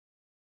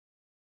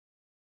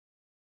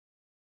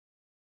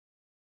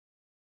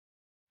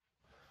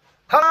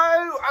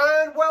Hello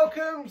and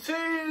welcome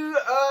to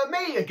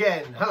me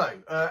again. Hello,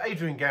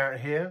 Adrian Garratt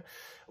here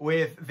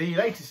with the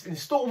latest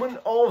instalment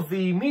of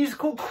the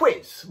musical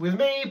quiz, with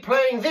me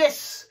playing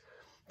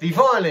the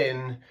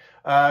violin,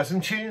 some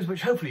tunes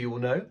which hopefully you will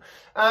know,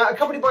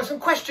 accompanied by some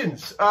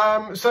questions.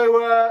 Yeah,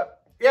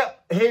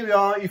 here we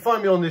are. You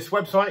find me on this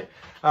website,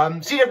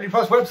 CW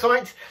Plus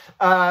website.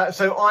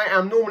 So I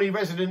am normally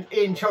resident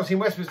in Chelsea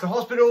and Westminster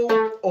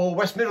Hospital or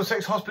West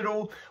Middlesex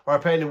Hospital, where I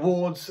play in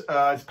awards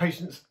to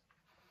patients.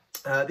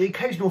 The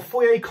occasional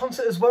foyer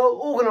concert as well,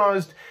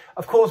 organised,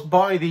 of course,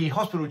 by the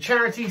hospital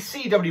charity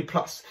CW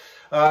Plus.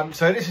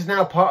 So this is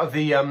now part of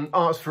the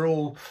Arts for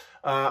All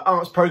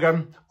arts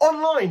programme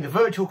online, the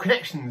virtual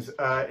connections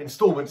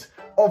instalment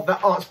of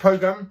that arts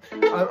programme.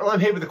 I'm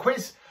here with a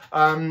quiz.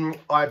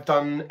 I've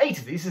done 8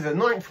 of these. This is the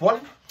 9th one.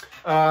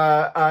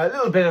 A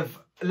little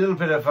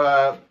bit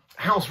of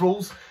house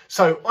rules.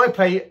 So I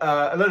play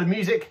a load of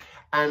music,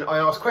 and I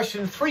ask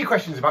questions, 3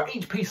 questions about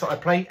each piece that I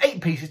play, 8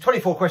 pieces,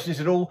 24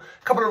 questions in all,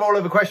 a couple of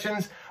rollover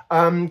questions.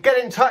 Get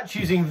in touch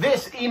using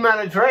this email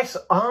address,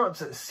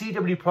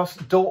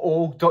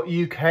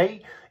 arts@cwplus.org.uk,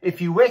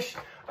 if you wish.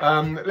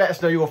 Let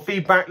us know your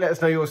feedback, let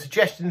us know your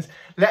suggestions,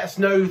 let us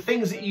know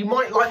things that you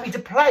might like me to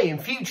play in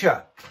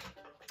future.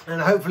 And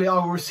hopefully I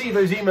will receive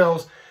those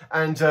emails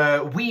and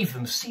weave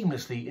them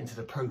seamlessly into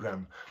the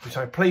programme, which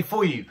I play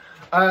for you.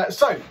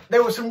 So,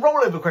 there were some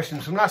rollover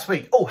questions from last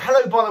week. Oh,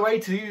 hello, by the way,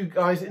 to you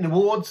guys in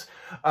awards.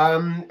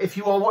 If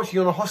you are watching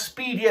on a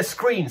Hospedia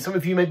screen, some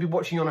of you may be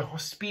watching on a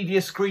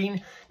Hospedia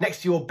screen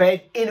next to your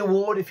bed in a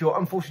ward, if you're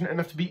unfortunate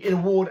enough to be in a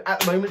ward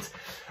at the moment.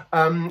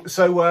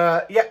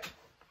 Yeah.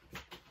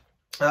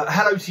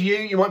 Hello to you.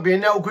 You might be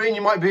in Nell Green,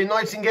 you might be in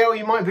Nightingale,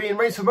 you might be in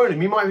Rainbow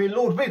Bowling, you might be in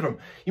Lord Wigram,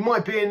 you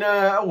might be in,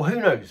 oh, who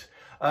knows,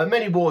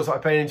 many wards that I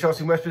play in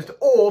Chelsea and Westminster,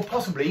 or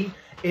possibly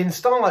in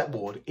Starlight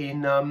Ward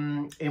in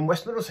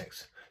West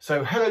Middlesex.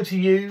 So hello to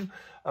you,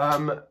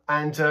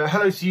 and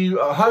hello to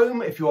you at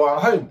home, if you are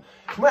at home.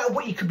 No matter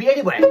what, you could be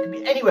anywhere. You could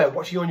be anywhere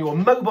watching on your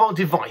mobile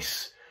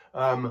device.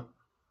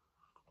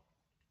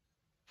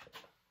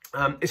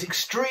 It's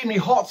extremely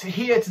hot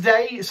here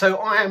today, so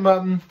I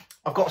am.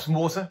 I've got some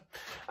water,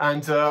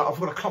 and I've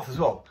got a cloth as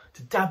well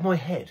to dab my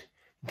head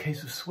in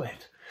case of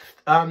sweat.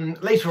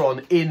 Later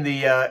on in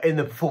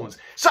the performance.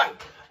 So,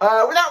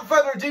 without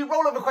further ado,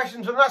 rollover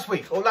questions from last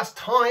week, or last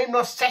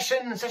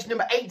session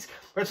number 8.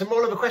 We had some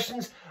rollover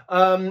questions.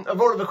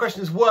 Rollover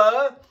questions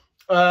were,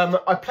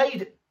 I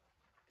played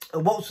a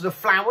Waltz of the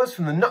Flowers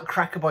from the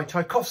Nutcracker by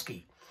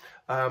Tchaikovsky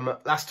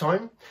last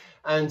time,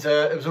 and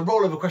there was a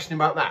rollover question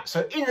about that.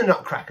 So in the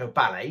Nutcracker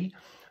ballet,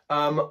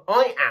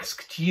 I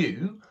asked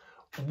you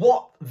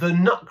what the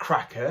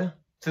Nutcracker,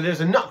 so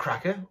there's a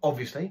Nutcracker,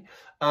 obviously,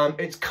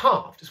 it's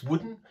carved, it's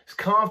wooden, it's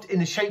carved in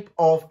the shape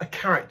of a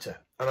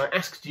character. And I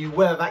asked you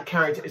whether that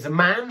character is a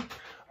man,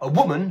 a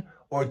woman,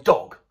 or a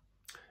dog.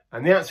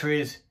 And the answer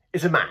is,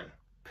 it's a man.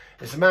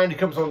 It's a man who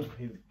comes on,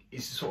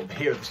 he's sort of the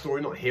hero of the story,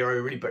 not a hero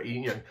really, but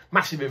you know,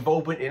 massive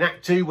involvement in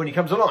Act 2 when he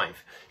comes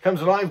alive. He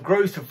comes alive,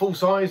 grows to full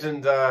size,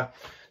 and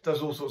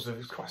does all sorts of,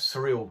 it's quite a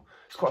surreal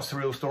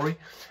story.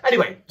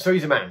 Anyway, so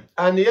he's a man.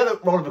 And the other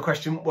rollover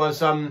question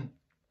was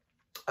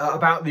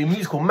about the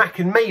musical Mac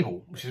and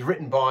Mabel, which is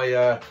written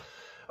by,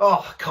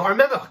 oh, I can't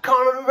remember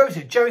who wrote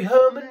it. Jerry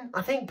Herman,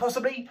 I think,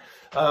 possibly.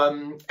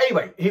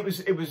 Anyway, it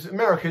was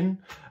American.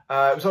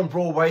 It was on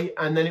Broadway,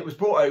 and then it was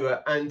brought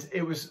over, and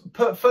it was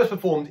first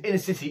performed in a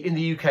city in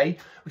the UK,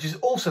 which is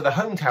also the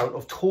hometown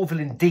of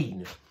Torvill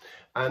Dean.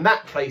 And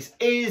that place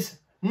is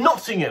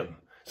Nottingham.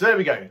 So there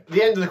we go.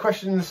 The end of the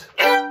questions.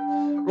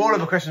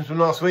 Rollover questions from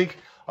last week.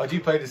 I do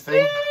play this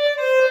thing.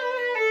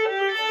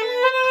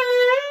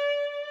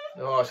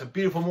 Oh, it's a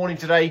beautiful morning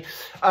today.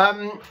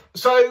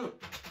 So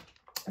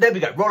there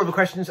we go, rollover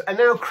questions, and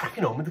now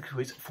cracking on with the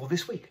quiz for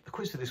this week. The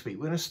quiz for this week,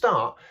 we're going to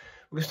start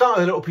with a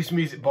little piece of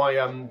music by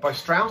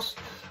Strauss,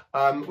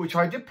 which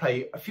I did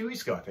play a few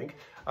weeks ago, I think.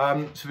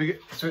 So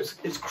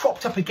it's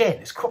cropped up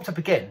again. It's cropped up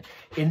again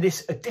in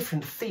a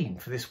different theme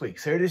for this week.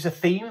 So it is a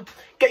theme.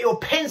 Get your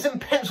pens and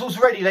pencils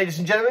ready, ladies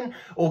and gentlemen,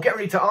 or get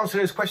ready to answer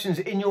those questions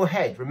in your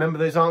head. Remember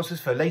those answers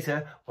for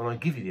later when I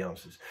give you the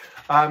answers.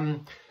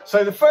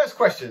 So the first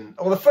question,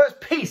 or the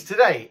first piece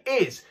today,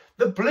 is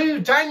the Blue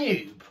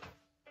Danube.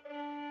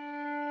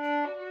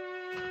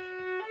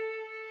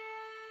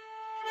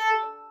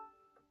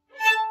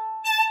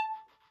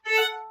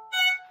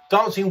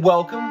 Dancing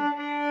welcome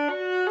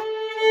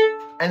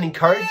and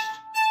encouraged.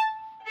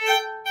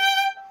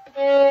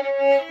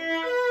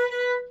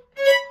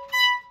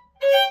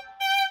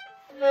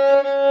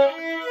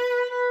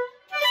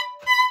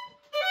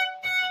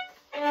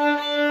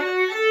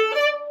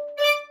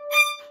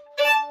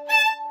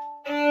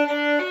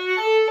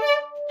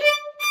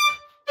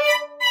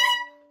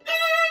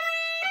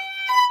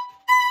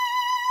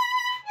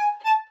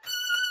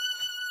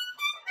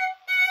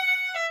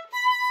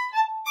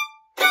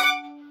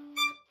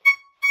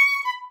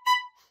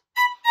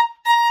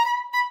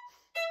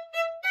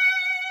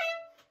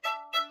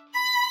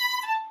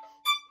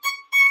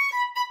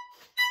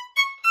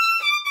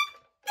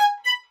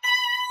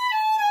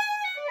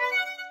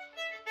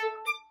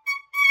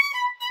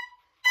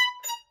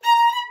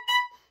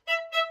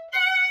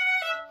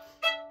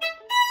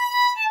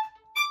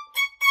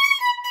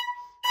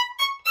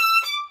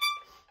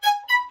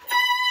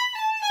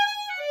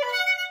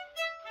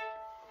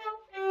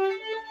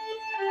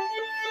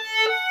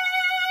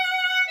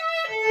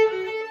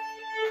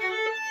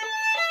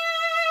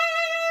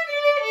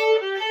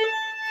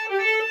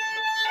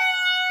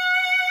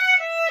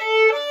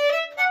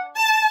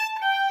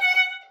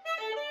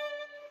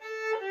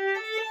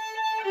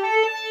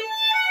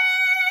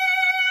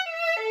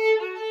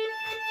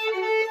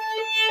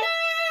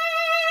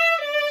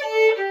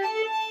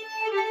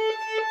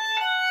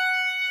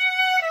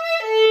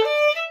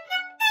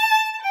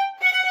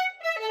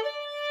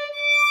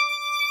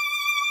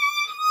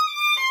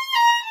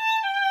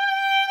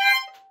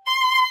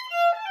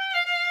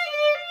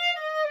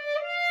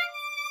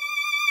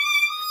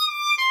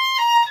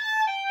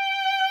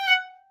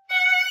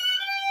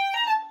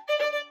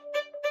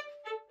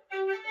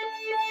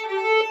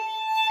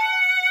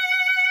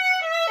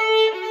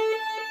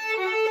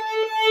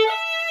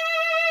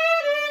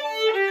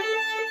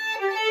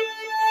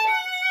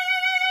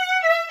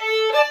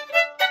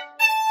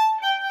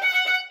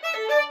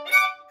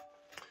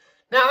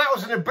 Now that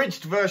was an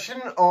abridged version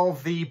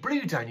of the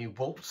Blue Danube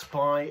Waltz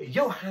by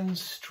Johann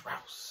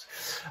Strauss.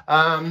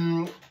 I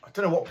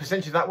don't know what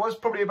percentage that was,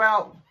 probably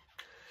about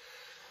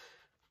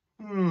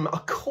a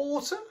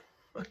quarter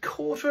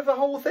of the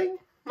whole thing,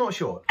 not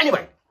sure.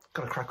 Anyway,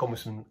 got to crack on with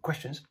some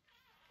questions.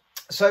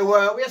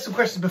 So we had some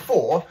questions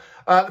before.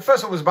 The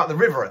first one was about the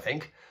river, I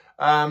think.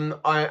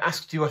 I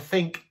asked you, I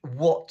think,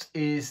 what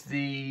is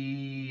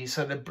the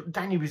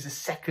Danube is the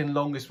second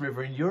longest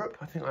river in Europe.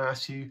 I think I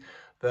asked you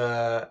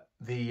the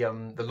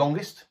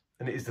longest,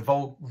 and it is the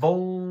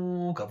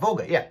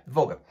Volga, yeah, the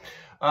Volga.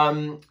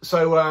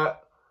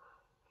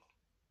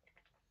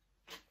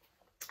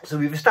 So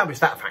we've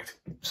established that fact.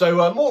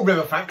 So more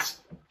river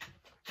facts.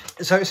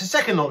 So it's the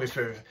second longest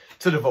river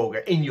to the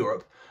Volga in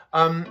Europe.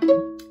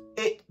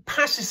 It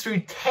passes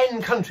through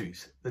 10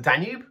 countries, the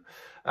Danube.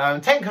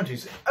 10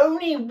 countries.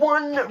 Only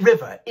one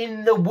river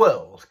in the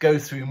world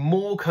goes through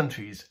more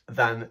countries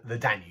than the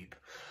Danube.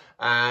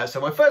 So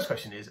my first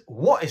question is,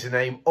 what is the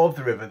name of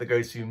the river that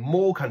goes through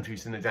more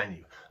countries than the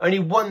Danube? Only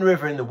one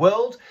river in the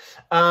world.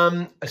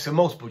 It's a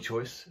multiple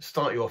choice.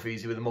 Start you off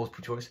easy with a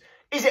multiple choice.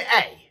 Is it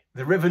A,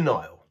 the River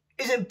Nile?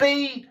 Is it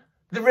B,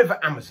 the River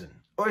Amazon?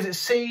 Or is it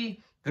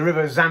C, the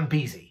River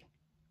Zambezi?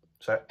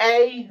 So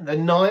A, the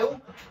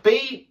Nile,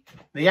 B,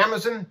 the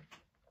Amazon,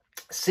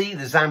 C,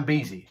 the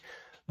Zambezi.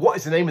 What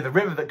is the name of the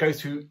river that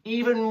goes through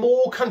even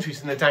more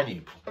countries than the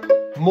Danube?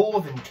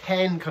 More than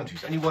 10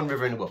 countries, only one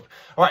river in the world.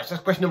 All right, so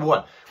that's question number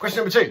one.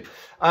 Question number two.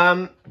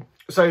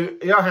 So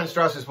Johann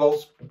Strauss's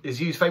waltz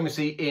is used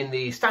famously in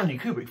the Stanley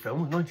Kubrick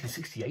film of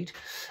 1968,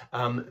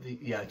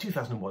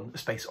 2001, A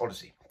Space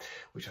Odyssey,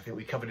 which I think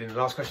we covered in the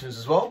last questions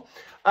as well.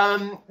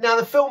 Now,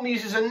 the film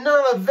uses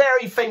another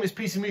very famous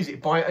piece of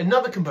music by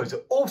another composer,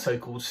 also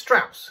called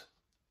Strauss,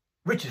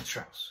 Richard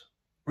Strauss.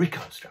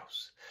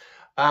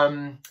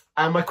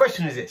 And my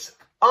question is this: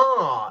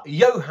 are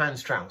Johann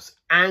Strauss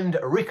and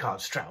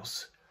Richard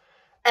Strauss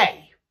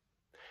A,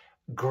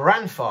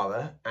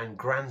 grandfather and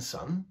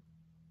grandson,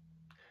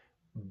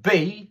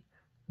 B,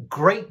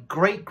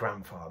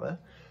 great-great-grandfather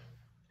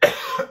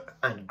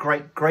and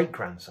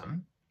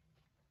great-great-grandson,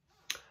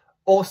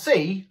 or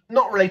C,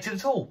 not related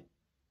at all?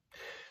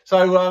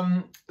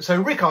 So,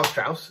 Richard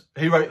Strauss,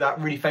 who wrote that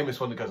really famous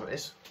one that goes like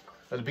this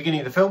at the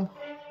beginning of the film.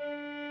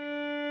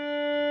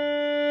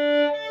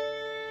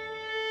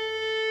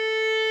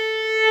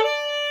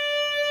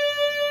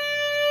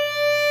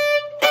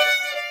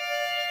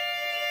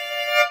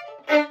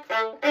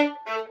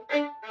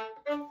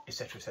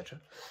 Etc, etc.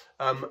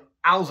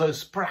 Also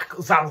sprach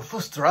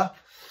Zarathustra.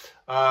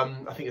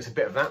 I think it's a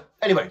bit of that.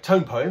 Anyway,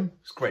 tone poem.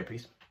 It's a great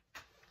piece.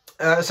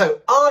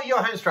 So, are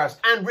Johann Strauss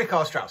and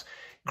Richard Strauss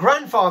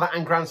grandfather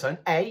and grandson?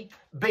 A.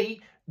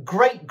 B.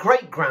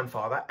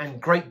 Great-great-grandfather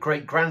and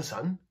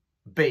great-great-grandson?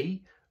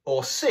 B.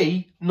 Or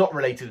C. Not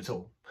related at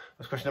all?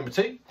 That's question number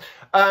two.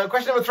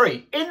 Question number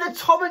three. In the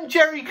Tom and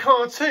Jerry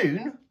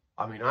cartoon,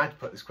 I mean, I had to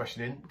put this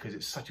question in because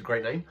it's such a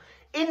great name.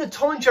 In the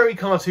Tom and Jerry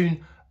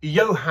cartoon,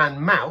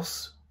 Johann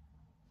Mouse,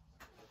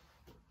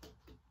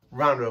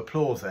 round of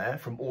applause there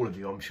from all of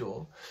you, I'm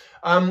sure,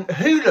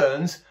 who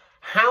learns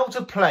how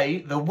to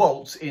play the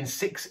waltz in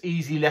 6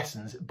 Easy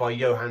Lessons by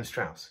Johann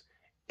Strauss?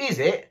 Is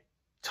it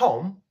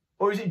Tom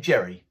or is it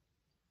Jerry?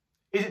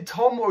 Is it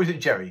Tom or is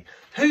it Jerry?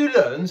 Who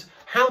learns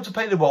how to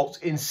play the waltz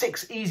in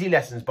 6 Easy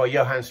Lessons by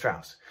Johann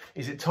Strauss?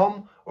 Is it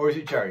Tom or is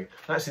it Jerry?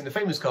 That's in the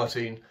famous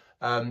cartoon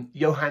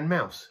Johann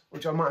Mouse,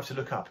 which I might have to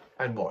look up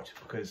and watch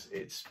because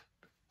it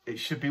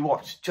should be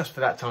watched just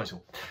for that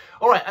title.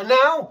 All right, and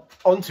now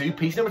on to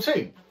piece number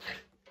two.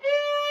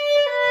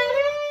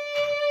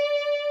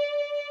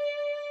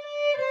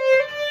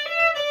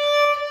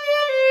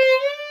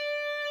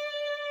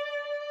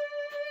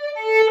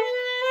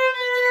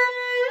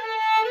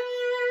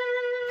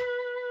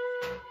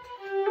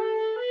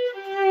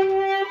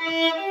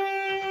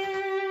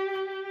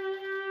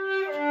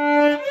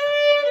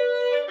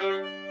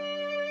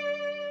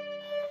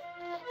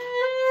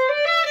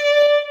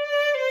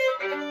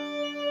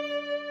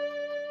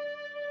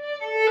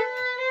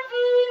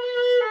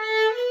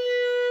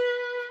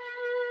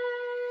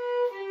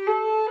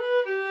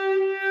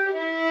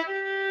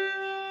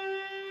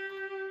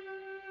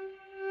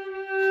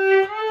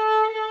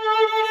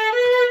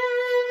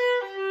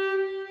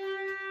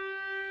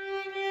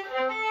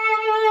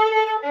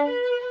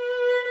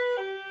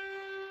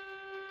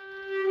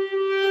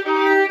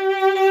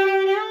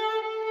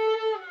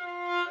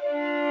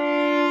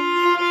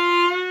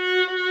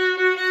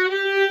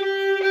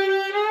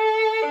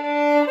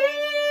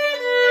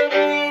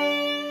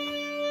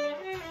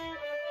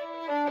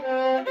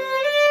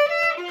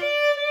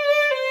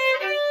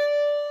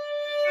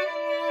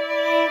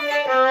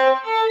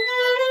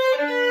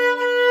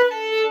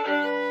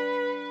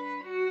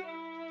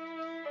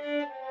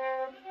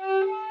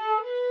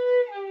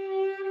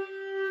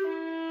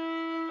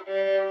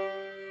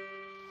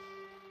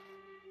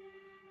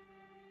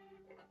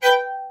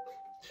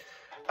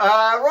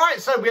 Right,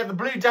 so we have the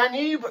Blue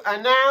Danube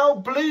and now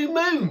Blue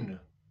Moon.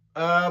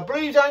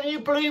 Blue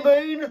Danube, Blue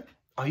Moon.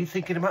 Are you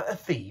thinking about a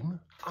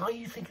theme? Are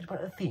you thinking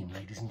about a theme,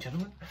 ladies and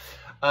gentlemen?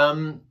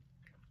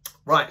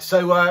 Right,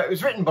 so it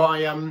was written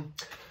by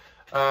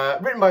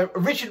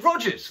Richard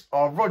Rodgers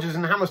of Rodgers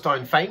and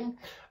Hammerstein fame,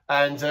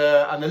 and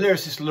the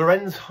lyricist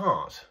Lorenz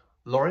Hart.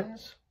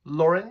 Lorenz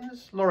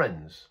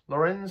Hart.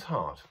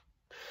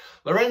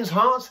 Lorenz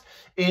Hart.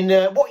 In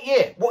what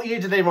year? What year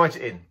did they write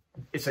it in?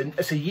 It's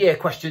a year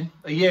question.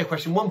 A year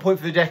question. 1 point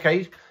for the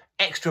decade.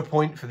 Extra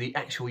point for the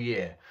actual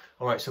year.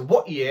 All right. So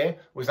what year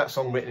was that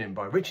song written in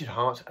by Richard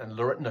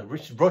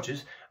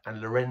Rodgers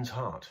and Lorenz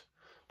Hart?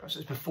 Perhaps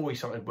it's before he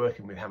started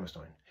working with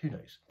Hammerstein. Who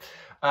knows?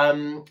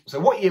 So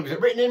what year was it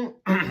written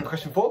in?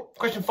 Question 4.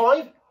 Question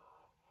 5.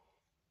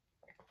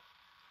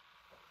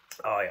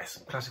 Oh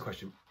yes, classic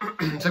question.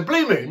 So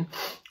Blue Moon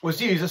was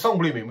used, the song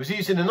Blue Moon was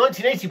used in the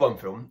 1981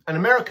 film, An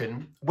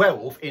American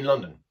Werewolf in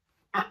London.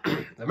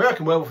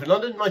 American Werewolf in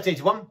London,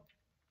 1981.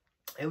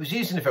 It was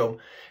used in the film.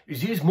 It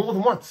was used more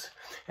than once.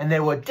 And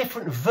there were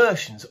different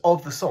versions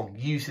of the song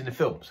used in the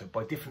film. So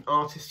by different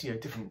artists, you know,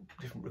 different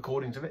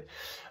recordings of it.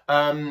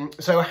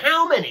 So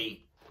how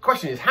many,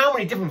 question is, how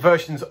many different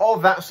versions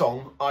of that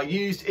song are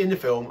used in the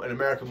film, An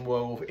American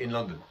Werewolf in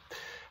London?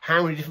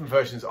 How many different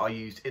versions are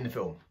used in the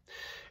film?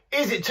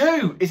 Is it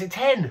 2? Is it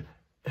 10?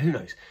 Who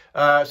knows?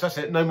 So that's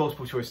it. No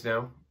multiple choice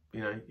now.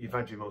 You know, you've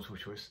had your multiple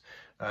choice.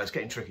 It's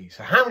getting tricky.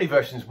 So how many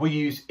versions were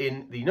used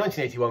in the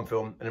 1981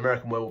 film, An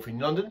American Werewolf in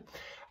London?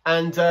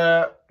 And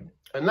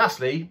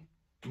lastly,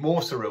 more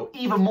surreal,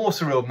 even more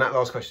surreal than that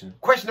last question.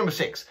 Question number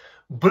 6.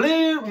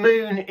 Blue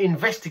Moon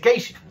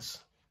Investigations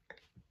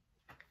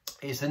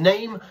is the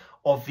name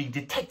of the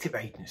detective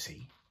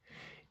agency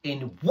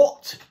in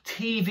what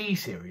TV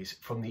series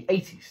from the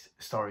 80s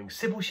starring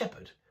Sybil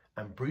Shepherd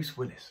and Bruce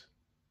Willis?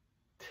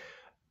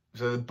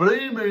 So the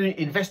Blue Moon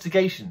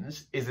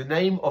Investigations is the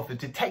name of the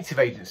detective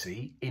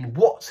agency in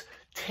what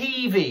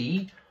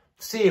TV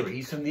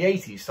series from the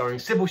 80s starring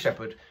Sybil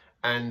Shepherd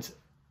and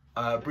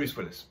Bruce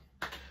Willis?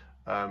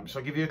 Shall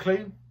I give you a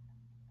clue?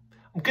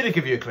 I'm going to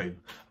give you a clue.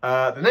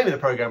 The name of the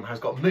programme has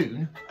got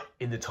Moon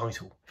in the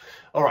title.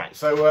 All right,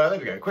 so there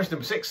we go. Question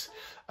number 6.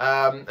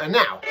 And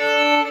now,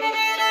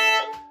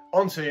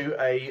 on to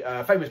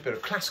a famous bit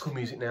of classical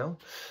music now.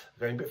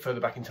 Going a bit further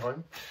back in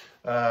time.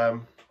 Let's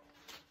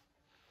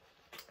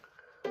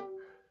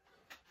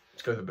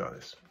go to the bit like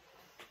this.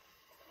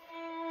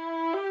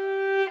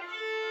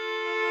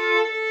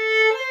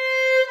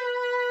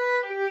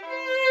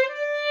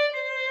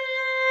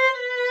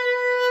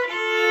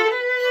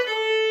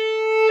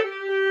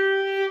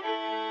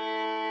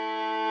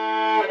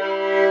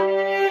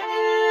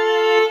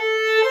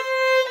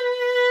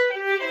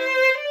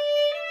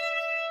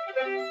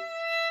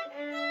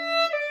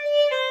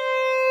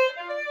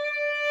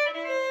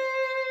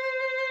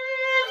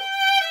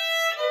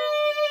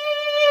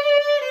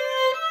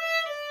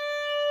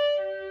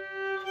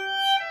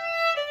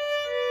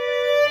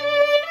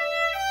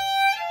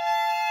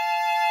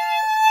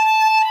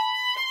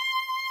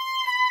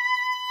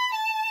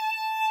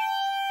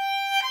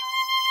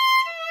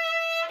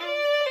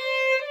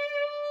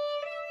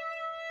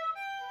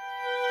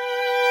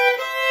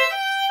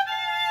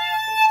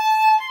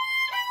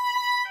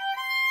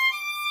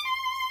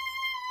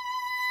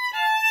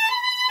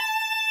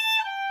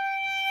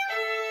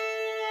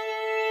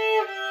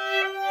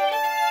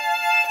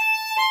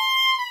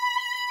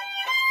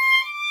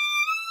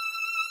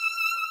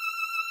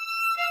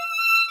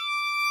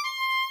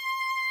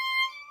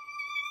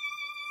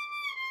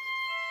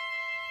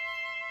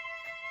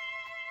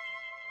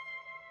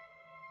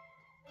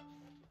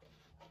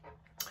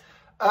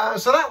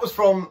 So that was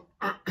from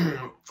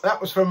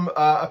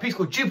a piece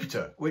called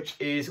Jupiter, which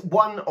is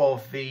one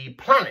of the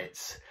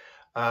planets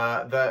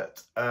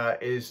that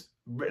is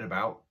written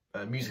about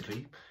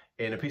musically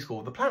in a piece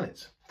called The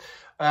Planets.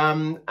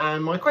 And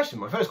my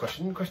first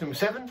question, question number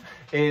 7,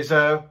 is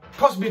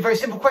possibly a very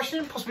simple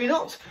question, possibly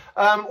not.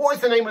 What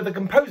is the name of the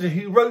composer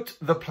who wrote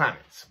The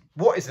Planets?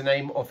 What is the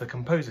name of the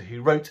composer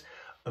who wrote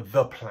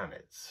The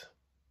Planets?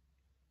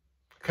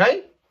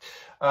 Okay.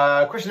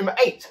 Question number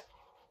 8.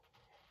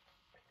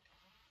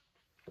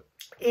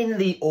 In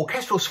the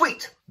orchestral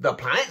suite, The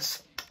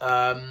Planets,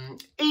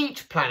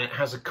 each planet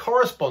has a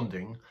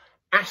corresponding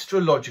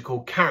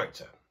astrological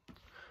character.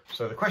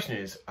 So the question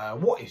is,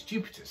 what is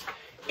Jupiter's?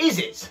 Is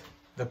it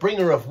the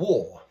bringer of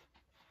war?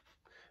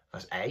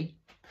 That's A.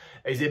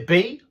 Is it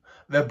B,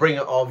 the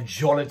bringer of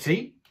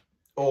jollity?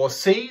 Or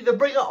C, the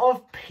bringer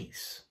of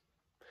peace?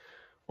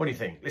 What do you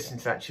think? Listen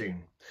to that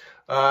tune.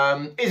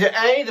 Is it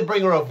A, the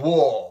bringer of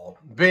war?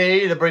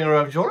 B, the bringer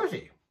of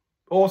jollity?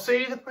 Or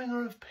C, the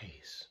bringer of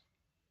peace?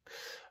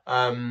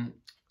 There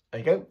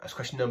you go. That's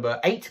question number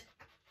 8.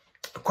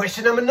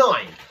 Question number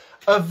 9.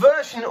 A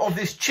version of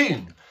this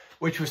tune,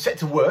 which was set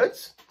to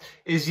words,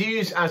 is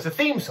used as a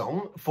theme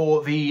song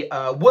for the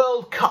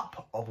World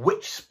Cup of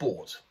which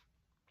sport?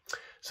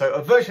 So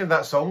a version of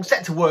that song,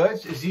 set to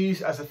words, is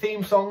used as a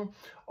theme song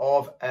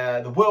of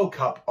the World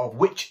Cup of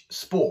which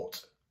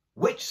sport?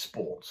 Which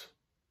sport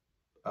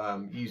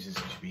uses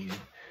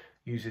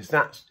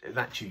that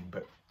tune,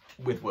 but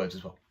with words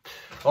as well.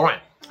 All right,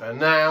 and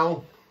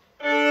now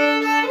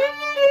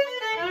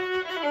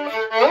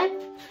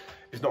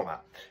it's not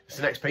that. It's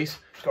the next piece.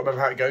 Got to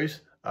remember how it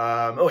goes.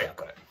 Oh yeah, I've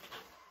got it.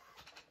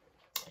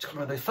 Just got to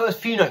remember those first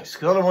few notes,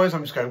 because otherwise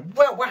I'm just going,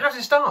 well, how does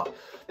it start?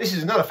 This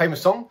is another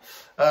famous song.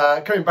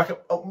 Coming back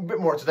a bit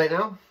more up to date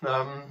now.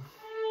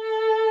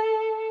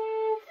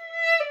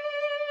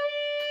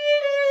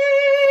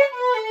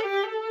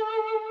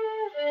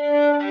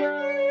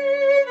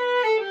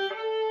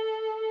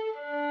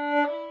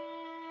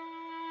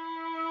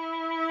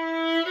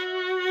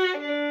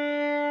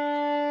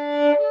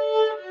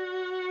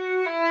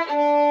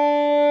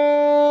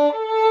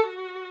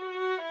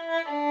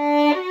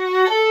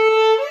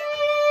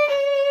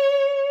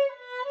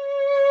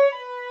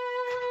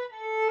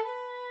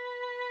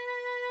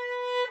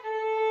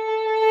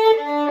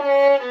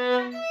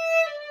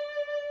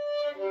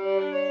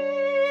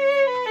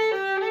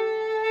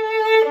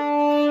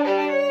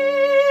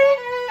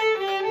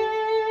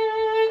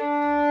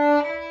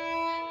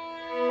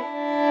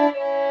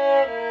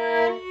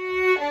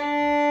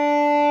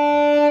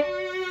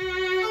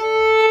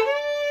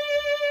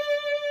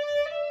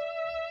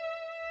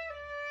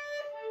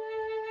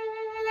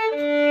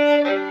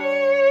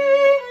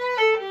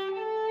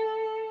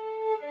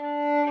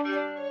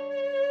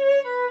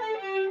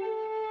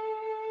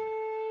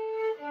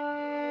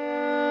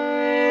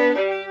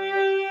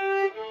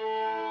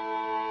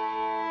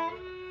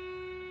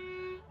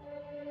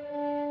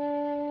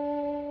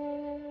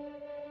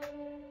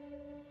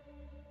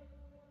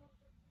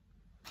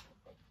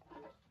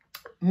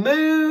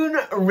 Moon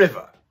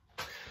River,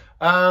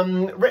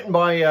 written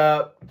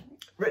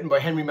by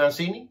Henry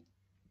Mancini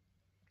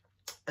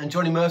and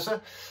Johnny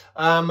Mercer,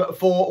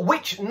 for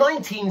which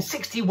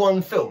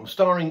 1961 film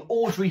starring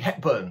Audrey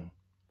Hepburn?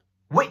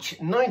 Which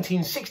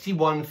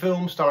 1961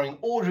 film starring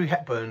Audrey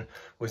Hepburn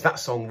was that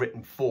song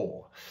written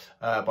for,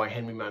 by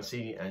Henry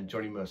Mancini and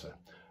Johnny Mercer?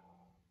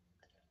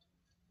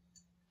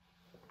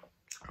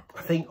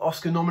 I think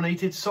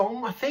Oscar-nominated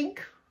song, I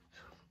think.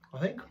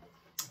 If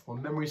my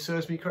memory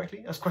serves me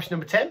correctly. That's question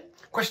number 10.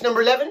 Question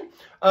number 11.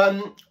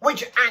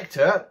 Which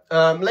actor,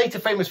 later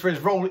famous for his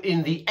role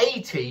in The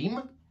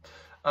A-Team,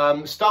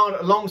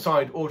 starred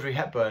alongside Audrey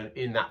Hepburn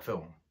in that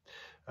film?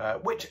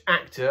 Which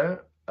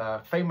actor,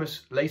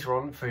 famous later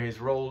on for his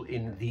role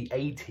in The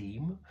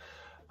A-Team,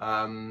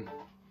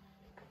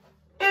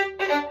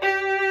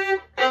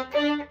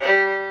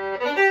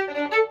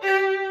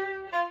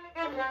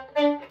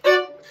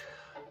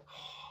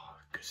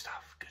 good stuff.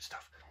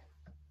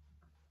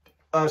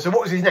 So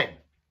what was his name?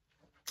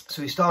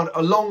 So he starred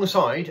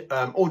alongside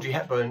Audrey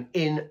Hepburn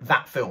in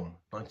that film,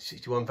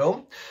 1961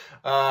 film.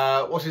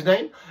 What's his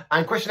name?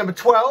 And question number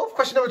 12.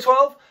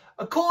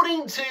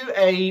 According to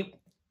a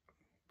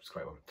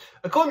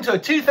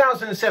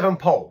 2007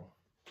 poll,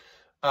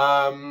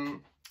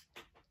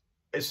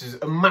 this is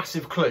a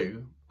massive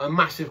clue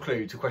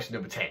to question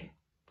number 10.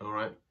 All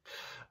right.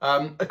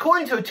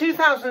 According to a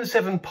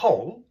 2007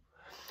 poll,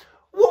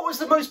 what was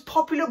the most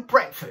popular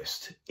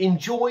breakfast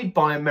enjoyed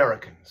by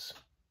Americans?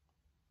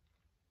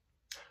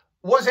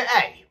 Was it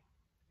A,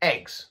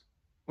 eggs?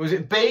 Was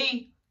it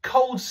B,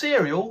 cold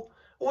cereal?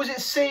 Or was it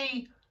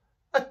C,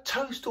 a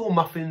toast or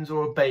muffins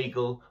or a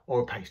bagel or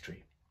a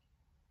pastry?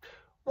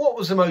 What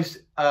was the most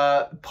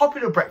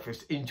popular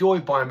breakfast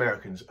enjoyed by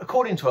Americans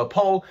according to a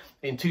poll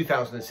in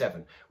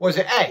 2007? Was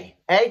it A,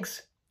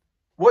 eggs?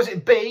 Was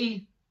it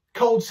B,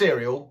 cold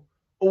cereal?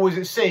 Or was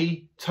it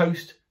C,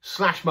 toast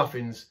 /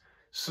 muffins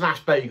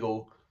 /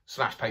 bagel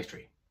 /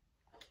 pastry?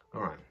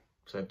 All right,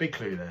 so a big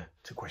clue there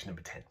to question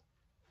number 10.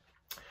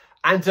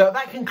 And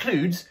that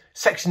concludes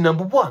section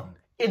number 1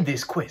 in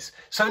this quiz.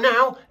 So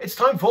now it's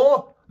time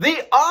for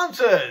the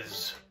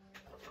answers.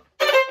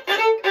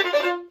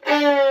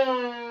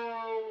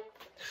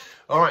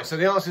 All right, so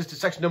the answers to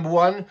section number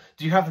 1,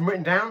 do you have them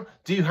written down?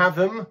 Do you have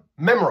them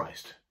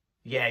memorised?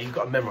 Yeah, you've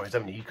got them memorised,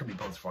 haven't you? You couldn't be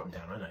bothered to write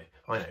them down, I know.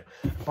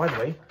 By the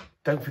way,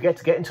 don't forget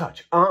to get in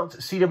touch,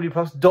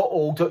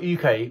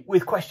 art@cwplus.org.uk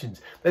with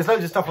questions. There's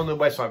loads of stuff on the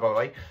website, by the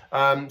way.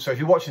 So if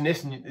you're watching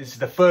this and this is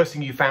the first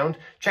thing you found,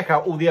 check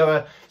out all the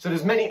other... So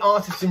there's many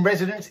artists in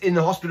residence in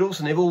the hospitals,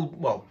 and they've all,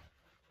 well,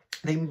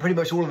 pretty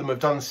much all of them have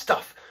done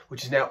stuff,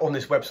 which is now on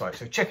this website.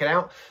 So check it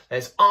out.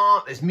 There's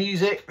art, there's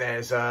music,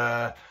 there's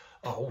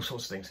all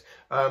sorts of things.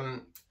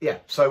 Yeah,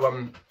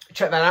 so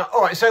check that out.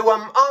 All right, so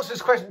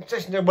answers question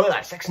section number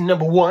 1. Section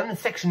number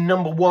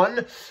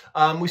 1.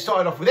 We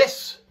started off with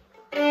this.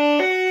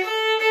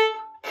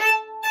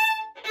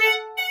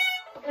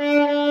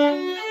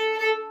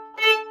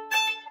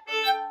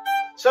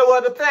 So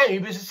the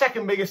Danube is the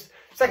second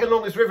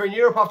longest river in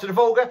Europe after the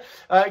Volga.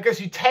 It goes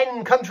through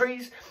 10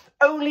 countries.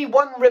 Only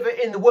one river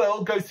in the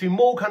world goes through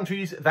more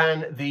countries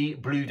than the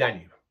Blue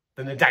Danube.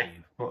 Than the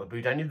Danube, not the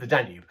Blue Danube, the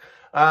Danube.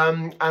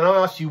 And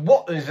I asked you,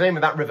 what is the name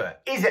of that river?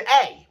 Is it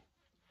A,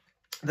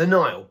 the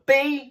Nile,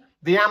 B,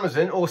 the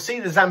Amazon, or C,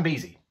 the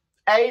Zambezi?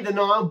 A, the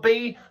Nile,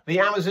 B, the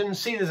Amazon,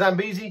 C, the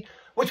Zambezi.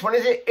 Which one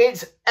is it?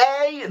 It's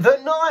A,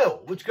 the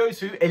Nile, which goes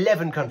through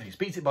 11 countries,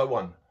 beats it by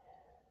 1.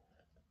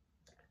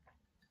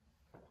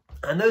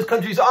 And those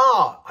countries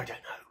are, I don't know,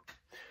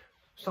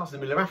 starts in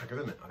the middle of Africa,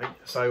 doesn't it, I think?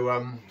 So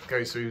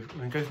goes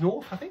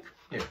north, I think,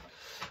 yeah.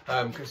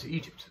 Goes to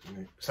Egypt.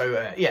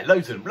 So yeah,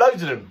 loads of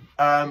them.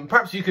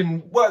 Perhaps you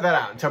can work that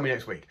out and tell me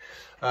next week.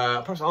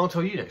 Perhaps I'll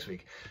tell you next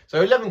week.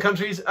 So 11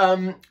 countries.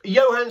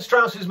 Johann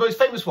Strauss's most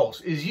famous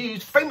waltz is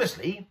used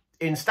famously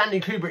in Stanley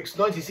Kubrick's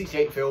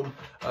 1968 film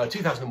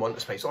 2001: A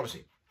Space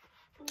Odyssey,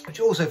 which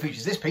also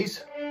features this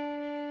piece.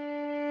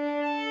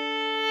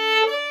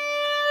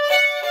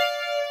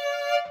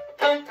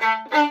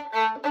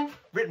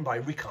 Written by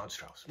Richard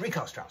Strauss.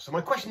 So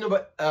my question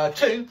number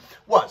 2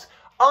 was,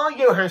 are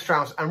Johann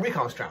Strauss and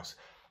Richard Strauss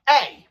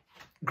A,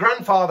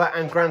 grandfather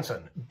and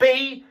grandson,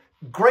 B,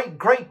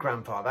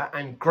 great-great-grandfather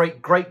and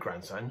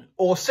great-great-grandson,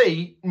 or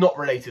C, not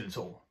related at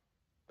all?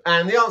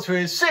 And the answer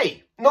is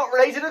C, not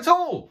related at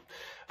all.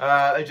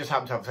 They just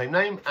happen to have the same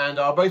name and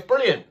are both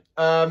brilliant.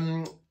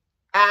 And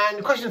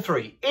question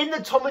 3, in the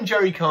Tom and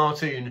Jerry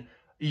cartoon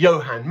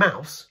Johann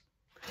Mouse,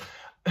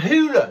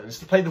 who learns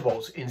to play the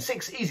waltz in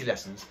 6 easy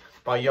lessons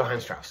by Johann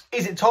Strauss?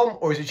 Is it Tom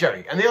or is it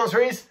Jerry? And the answer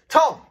is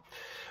Tom.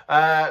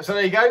 So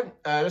there you go.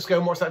 Let's go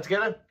and watch that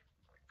together.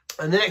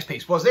 And the next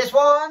piece was this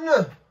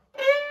one.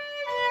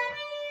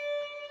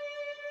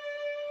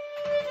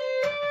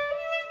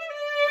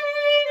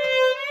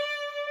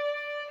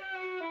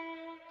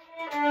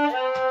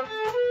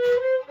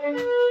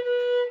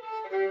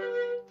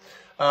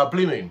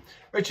 Blue Moon,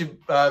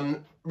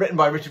 written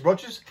by Richard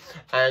Rodgers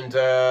and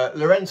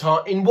Lorenz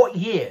Hart. In what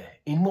year?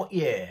 In what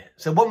year?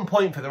 So 1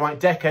 point for the right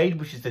decade,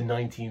 which is the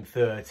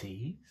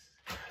 1930s.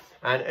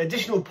 An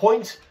additional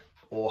point,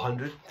 or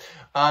 100,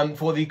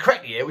 for the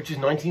correct year, which is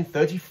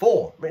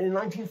 1934. Written in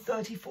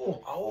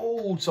 1934.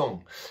 Old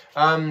song.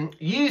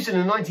 Used in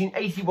a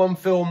 1981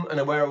 film, An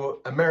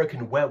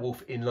American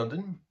Werewolf in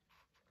London.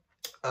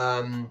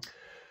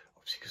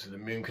 Obviously because of the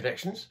moon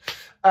connections.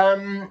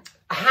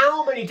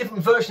 How many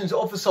different versions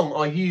of the song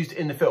are used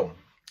in the film?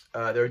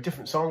 There are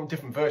different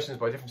versions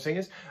by different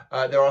singers.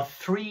 There are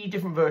 3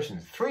 different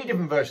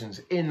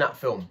versions in that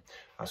film.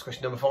 That's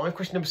question number 5.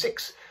 Question number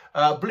 6.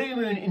 Blue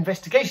Moon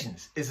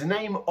Investigations is the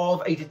name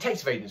of a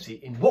detective agency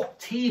in what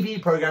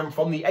TV programme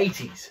from the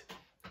 80s?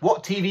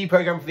 What TV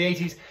programme from the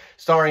 80s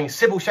starring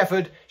Sybil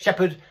Shepherd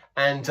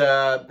and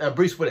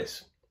Bruce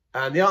Willis?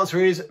 And the answer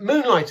is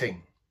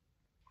Moonlighting.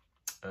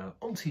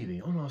 On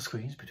TV, on our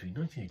screens between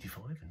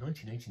 1985 and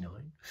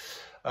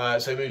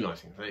 1989. So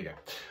Moonlighting, there you go.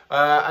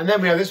 And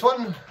then we have this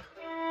one.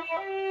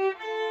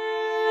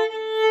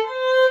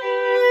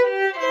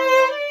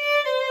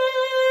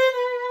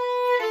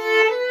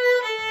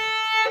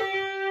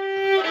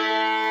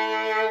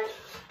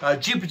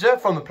 Jupiter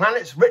from the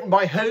Planets, written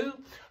by who?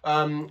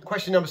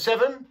 Question number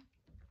 7.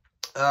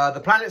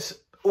 The Planets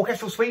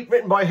Orchestral Suite,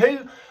 written by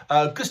who?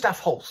 Gustav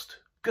Holst.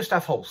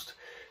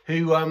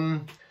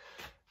 Who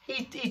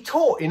he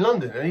taught in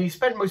London, and he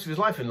spent most of his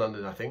life in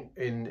London, I think,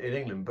 in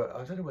England. But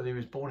I don't know whether he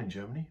was born in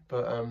Germany.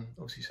 But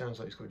obviously, sounds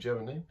like he's got a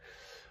German name.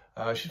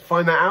 I should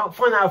find that out.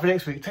 Find that out for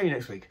next week. Tell you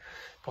next week,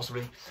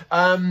 possibly.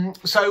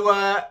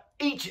 So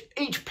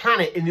each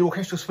planet in the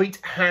orchestral suite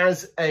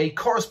has a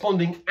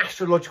corresponding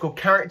astrological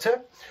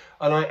character.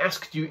 And I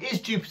asked you, is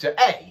Jupiter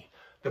A,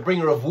 the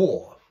bringer of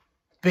war,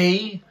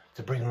 B,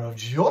 the bringer of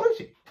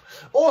jollity,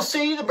 or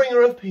C, the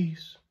bringer of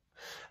peace?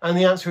 And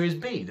the answer is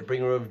B, the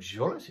bringer of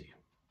jollity.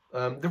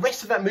 The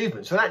rest of that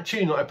movement, so that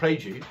tune that I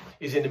played you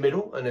is in the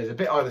middle, and there's a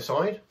bit either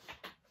side,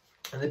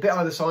 and the bit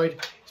either side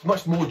is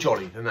much more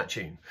jolly than that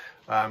tune.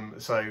 But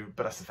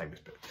that's the famous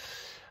bit.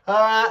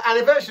 And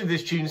a version of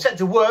this tune set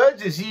to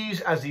words is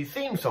used as the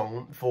theme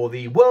song for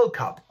the World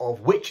Cup of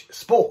which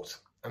sport?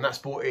 And that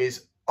sport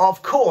is,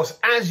 of course,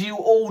 as you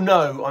all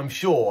know, I'm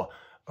sure,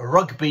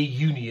 rugby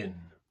union.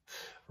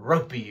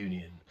 Rugby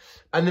union.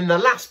 And then the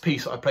last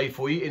piece I played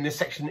for you in this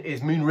section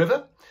is Moon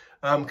River,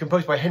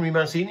 composed by Henry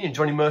Mancini and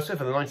Johnny Mercer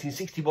for the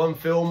 1961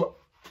 film.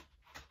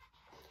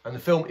 And the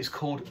film is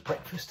called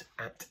Breakfast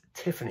at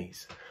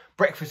Tiffany's.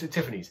 Breakfast at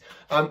Tiffany's.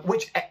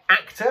 Which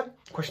actor,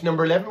 question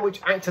number 11,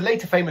 which actor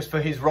later famous for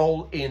his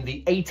role in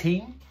The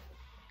A-Team,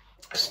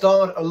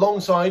 starred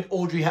alongside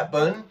Audrey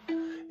Hepburn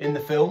in the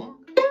film?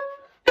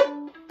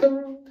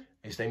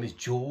 His name is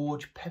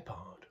George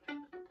Peppard.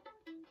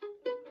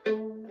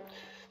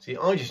 See,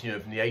 I just knew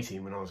him from The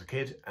A-Team when I was a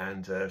kid,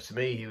 and to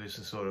me, he was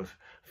a sort of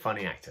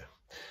funny actor.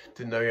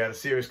 Didn't know he had a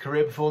serious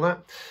career before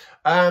that.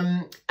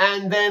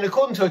 And then,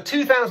 according to a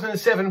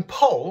 2007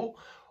 poll,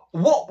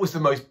 what was the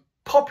most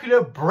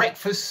popular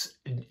breakfast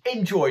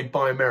enjoyed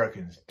by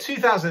Americans?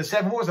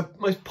 2007, what was the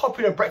most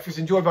popular breakfast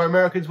enjoyed by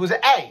Americans? Was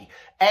it A,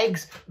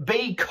 eggs,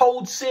 B,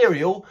 cold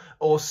cereal,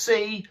 or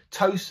C,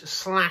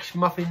 toast /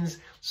 muffins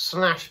 /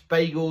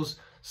 bagels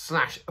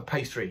 / a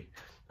pastry?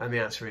 And the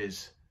answer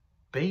is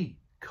B,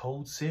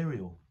 cold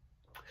cereal.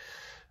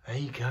 There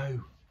you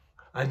go.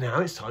 And now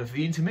it's time for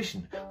the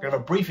intermission. We're going to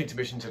have a brief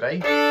intermission today,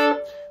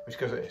 which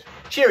goes like this.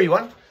 Cheery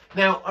one.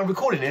 Now, I'm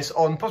recording this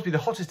on possibly the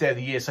hottest day of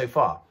the year so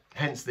far,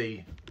 hence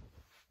the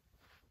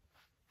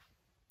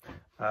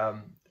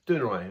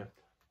doing all right here.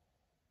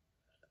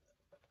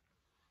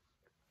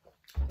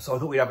 So I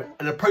thought we'd have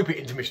an appropriate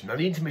intermission. Now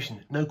the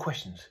intermission, no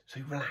questions,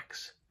 so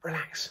relax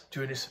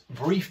during this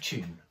brief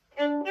tune.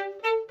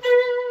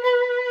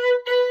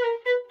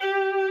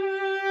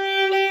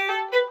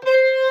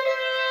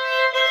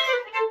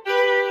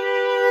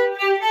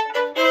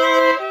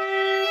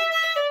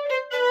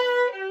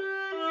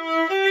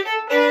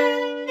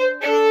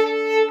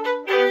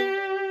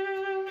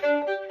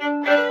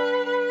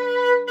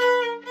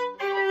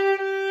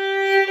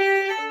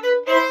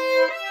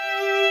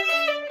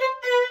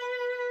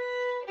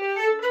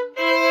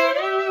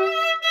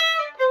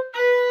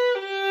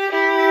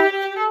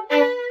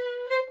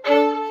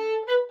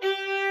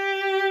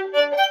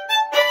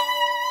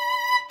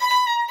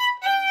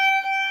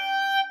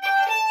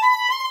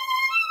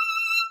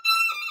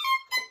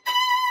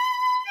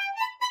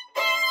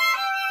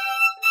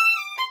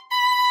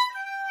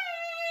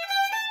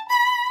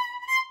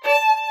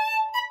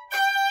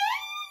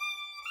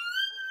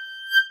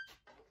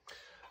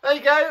 there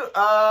you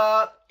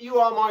go. You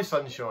are my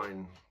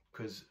sunshine,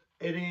 because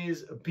it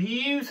is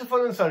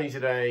beautiful and sunny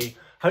today.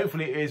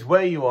 Hopefully it is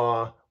where you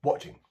are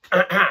watching.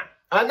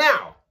 And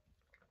now,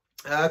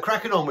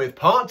 cracking on with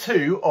part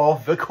 2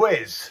 of the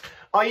quiz.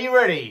 Are you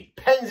ready?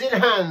 Pens in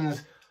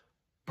hands,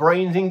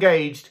 brains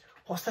engaged.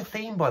 What's the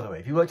theme, by the way?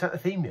 Have you worked out the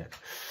theme yet?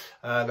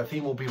 The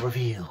theme will be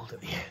revealed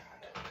at the end.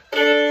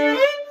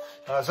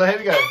 So here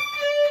we go.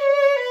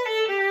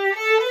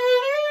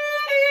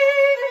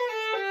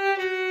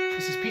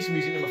 This is piece of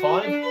music number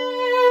 5.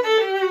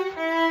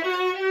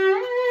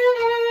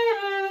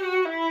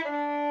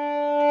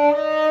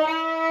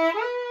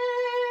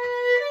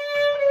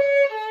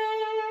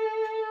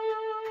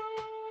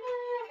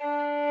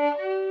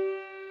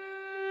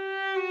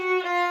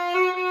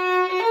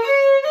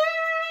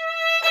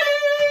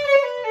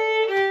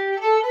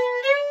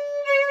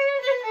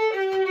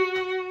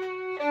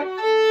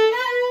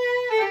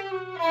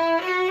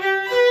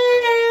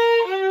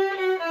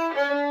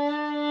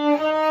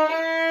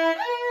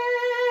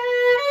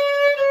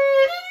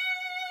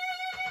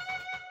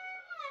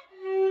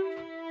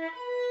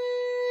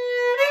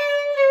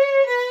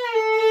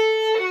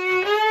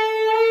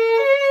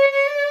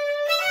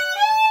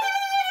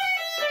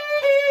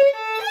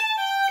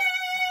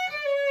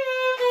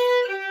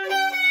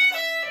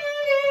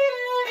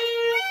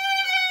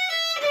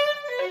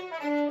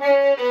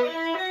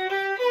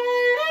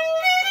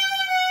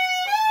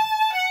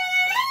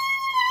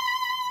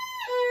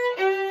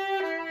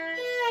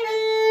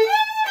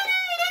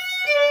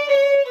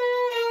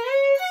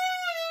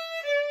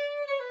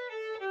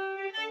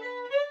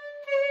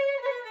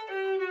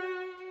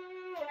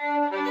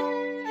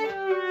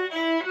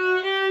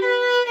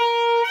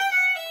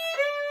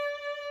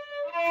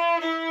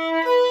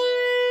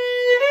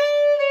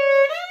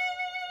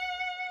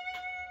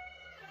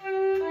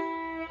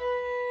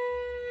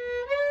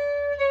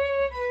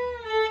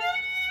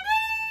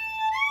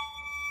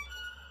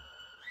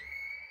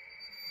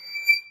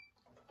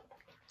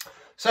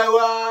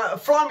 So,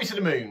 Fly Me to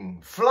the Moon.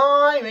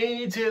 Fly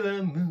me to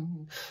the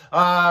moon.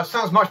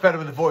 Sounds much better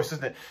with the voice,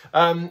 doesn't it?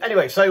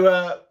 Anyway,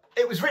 so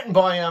it was written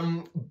by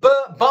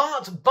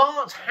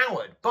Bart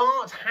Howard.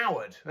 Bart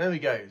Howard. There we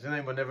go. It's a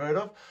name I've never heard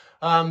of.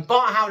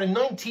 Bart Howard in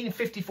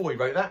 1954, he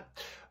wrote that.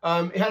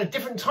 It had a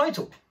different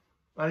title.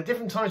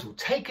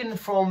 Taken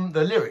from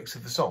the lyrics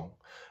of the song.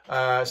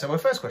 So my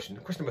first question,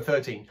 question number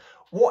 13.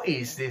 What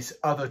is this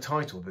other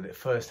title that it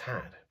first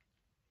had?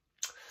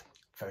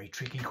 Very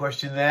tricky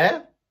question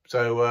there.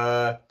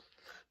 So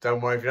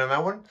don't worry if you don't know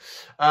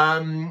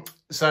that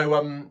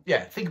one.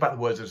 Yeah, think about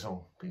the words of the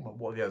song. Think about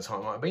what the other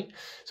title might have been.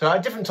 So a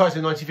different title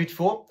in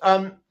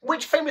 1954.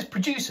 Which famous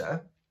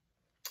producer,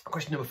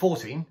 question number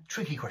 14,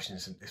 tricky question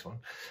this one.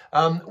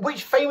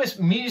 Which famous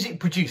music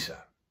producer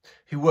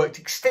who worked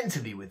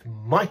extensively with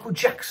Michael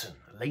Jackson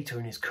later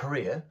in his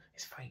career,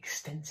 his very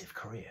extensive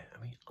career,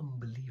 I mean,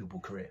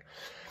 unbelievable career,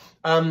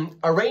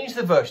 arranged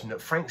the version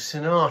that Frank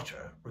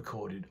Sinatra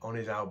recorded on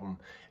his album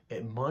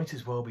It Might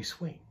As Well Be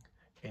Swing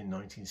in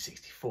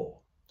 1964.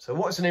 So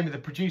what's the name of the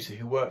producer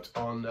who worked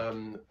on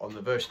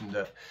the version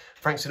that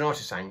Frank Sinatra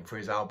sang for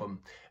his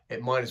album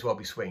It Might As Well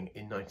Be Swing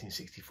in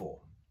 1964?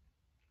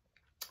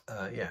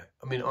 Yeah,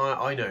 I mean,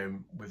 I know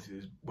him with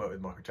his work with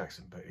Michael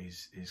Jackson, but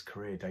his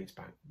career dates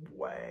back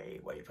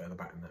way further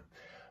back than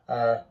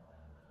that.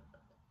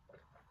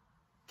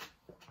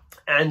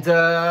 And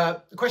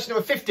question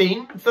number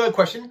 15, third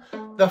question.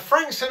 The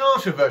Frank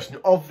Sinatra version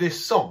of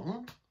this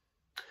song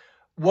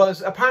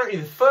was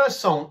apparently the first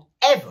song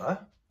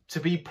ever to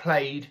be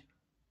played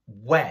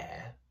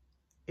where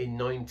in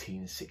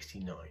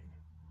 1969.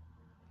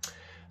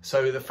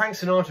 So the Frank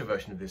Sinatra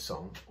version of this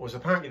song was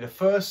apparently the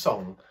first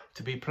song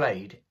to be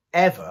played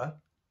ever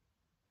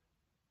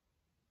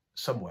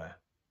somewhere.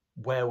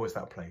 Where was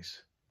that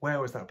place? Where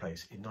was that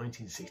place in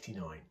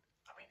 1969? I mean,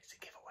 it's a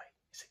giveaway.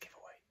 It's a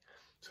giveaway.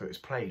 So it was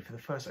played for the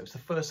first time. It was the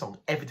first song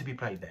ever to be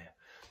played there.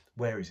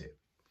 Where is it?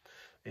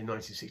 In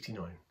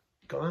 1969.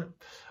 Got that?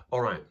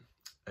 All right.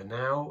 And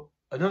now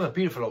another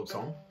beautiful old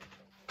song,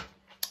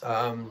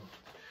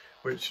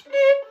 which,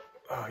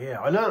 oh yeah,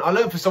 I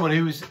learned for someone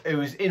who was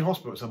in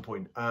hospital at some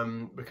point,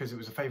 because it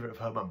was a favourite of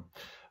her mum,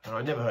 and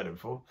I never heard it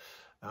before.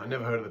 I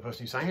never heard of the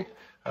person who sang it,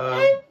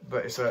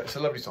 but it's a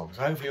lovely song.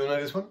 So hopefully you'll know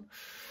this one.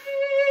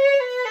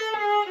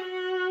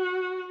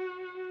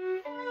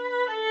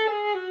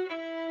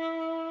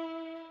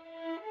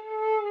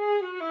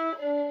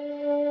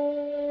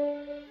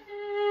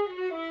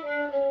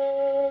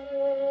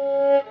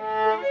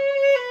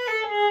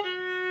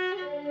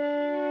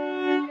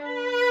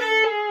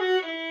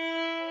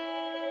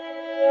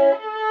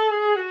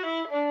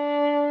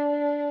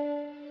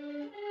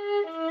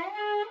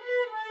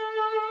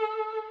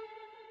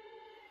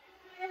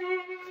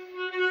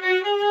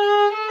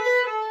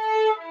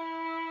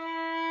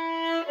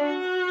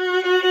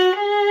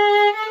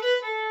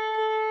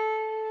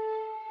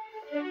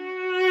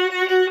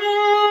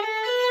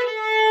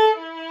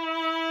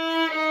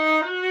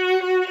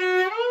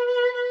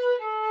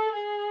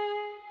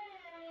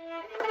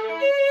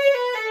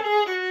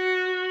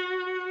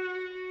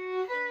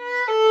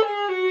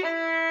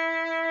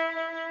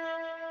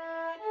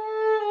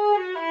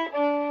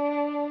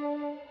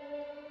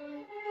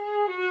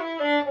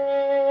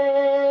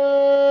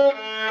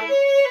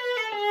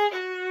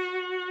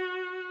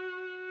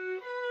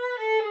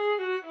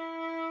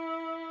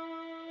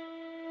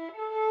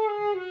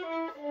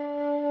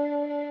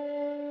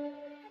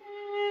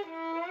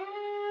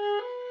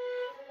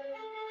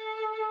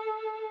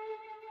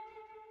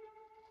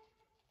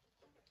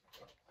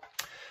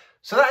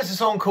 So that is a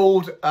song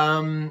called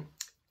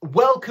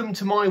Welcome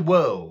to My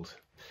World.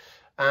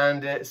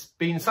 And it's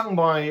been sung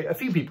by a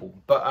few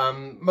people, but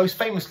most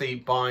famously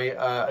by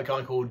a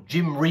guy called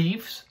Jim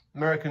Reeves,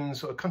 American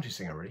sort of country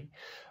singer, really.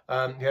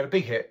 He had a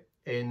big hit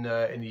in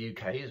the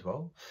UK as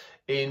well.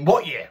 In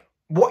what year?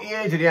 What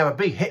year did he have a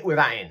big hit with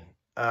that in?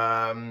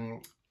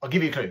 I'll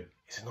give you a clue.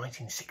 It's the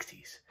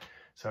 1960s.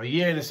 So a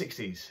year in the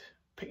 60s.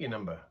 Pick your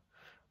number.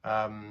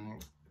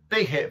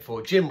 Big hit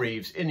for Jim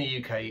Reeves in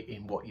the UK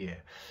in what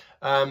year?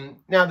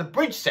 Now the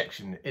bridge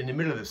section in the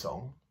middle of the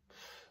song,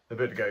 the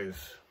bit that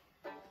goes...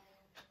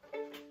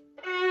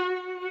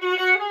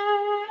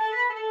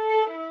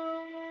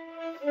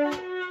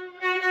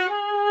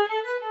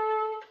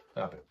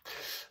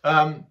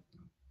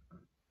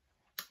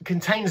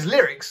 contains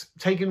lyrics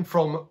taken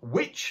from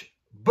which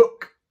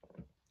book?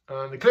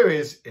 The clue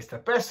is it's the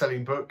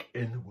best-selling book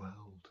in the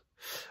world.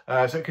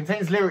 So it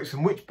contains lyrics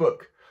from which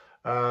book?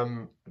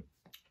 There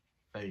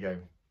you go.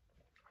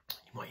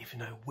 You might even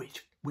know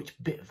which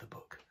bit of the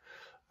book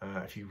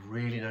if you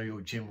really know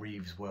your Jim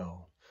Reeves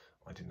well.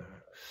 I didn't know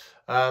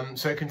that.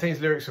 So it contains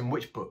lyrics from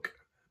which book?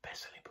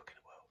 Best-selling book in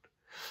the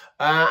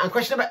world. And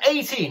question number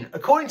 18.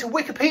 According to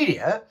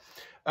Wikipedia,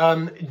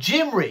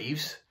 Jim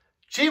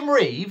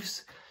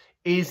Reeves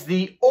is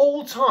the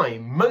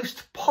all-time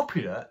most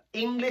popular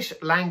English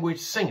language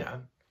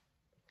singer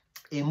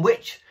in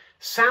which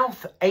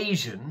South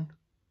Asian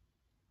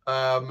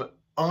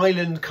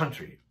island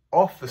country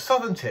off the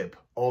southern tip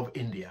of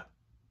India.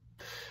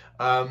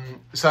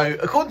 So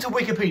according to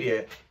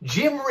Wikipedia,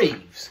 Jim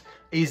Reeves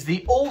is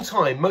the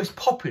all-time most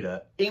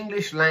popular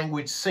English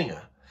language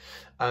singer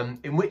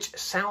in which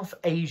South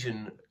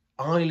Asian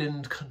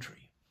island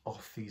country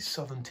off the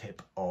southern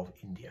tip of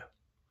India.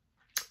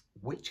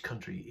 Which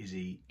country is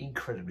he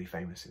incredibly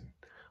famous in?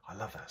 I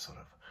love that sort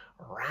of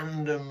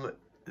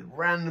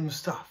random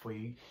stuff where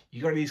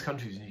you go to these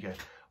countries and you go,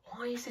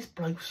 why is this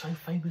bloke so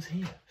famous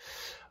here?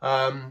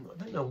 I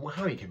don't know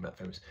how he became that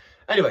famous.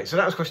 Anyway, so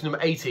that was question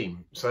number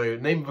 18. So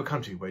name of a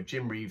country where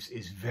Jim Reeves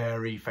is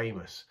very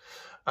famous.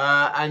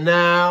 And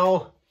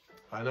now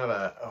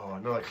another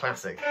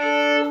classic.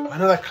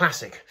 Another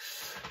classic.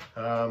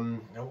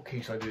 What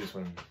key should I do this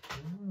one?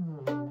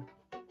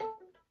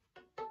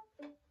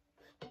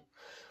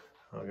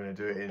 I'm going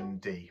to do it in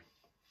D.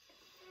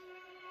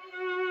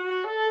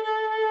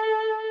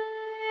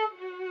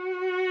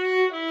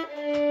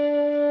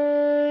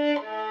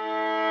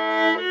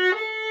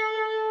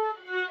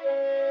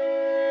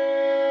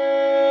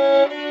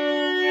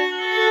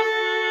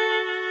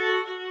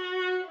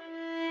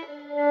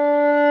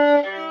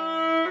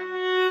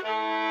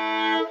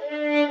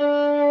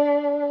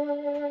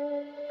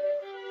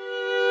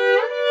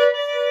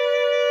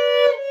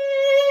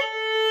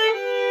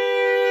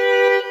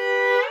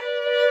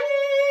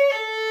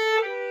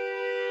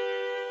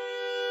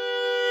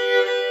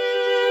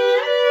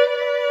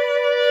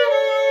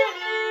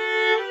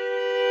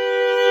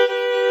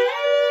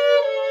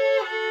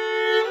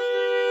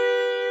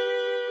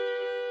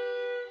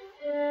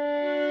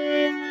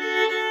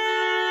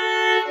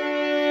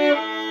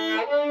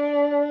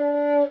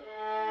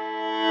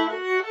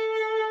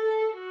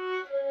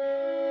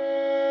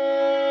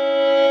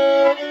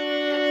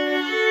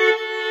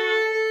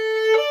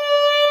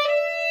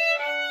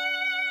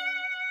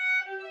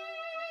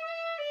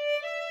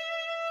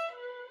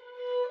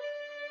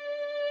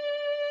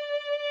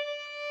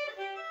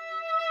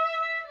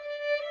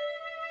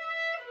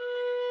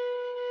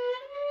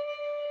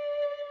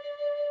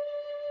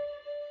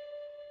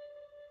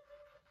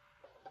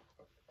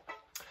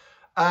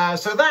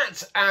 So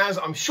that, as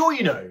I'm sure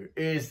you know,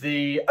 is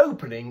the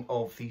opening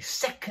of the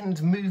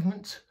second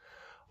movement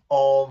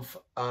of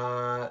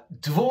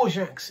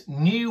Dvorak's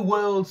New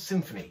World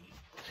Symphony,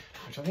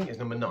 which I think is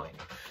number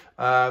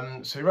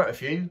 9. So he wrote a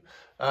few.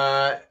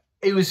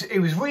 It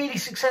was really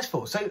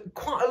successful. So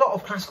quite a lot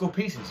of classical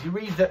pieces. You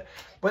read that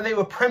when they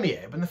were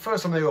premiered, when the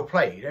first time they were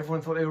played,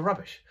 everyone thought they were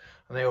rubbish,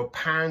 and they were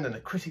panned, and the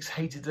critics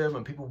hated them,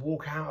 and people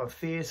walk out of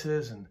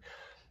theatres and.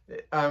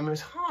 It's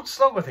a hard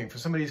slog, I think, for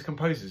some of these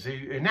composers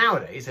who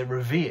nowadays they're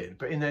revered,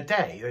 but in their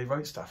day they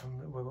wrote stuff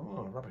and were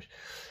rubbish.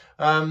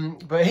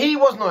 But he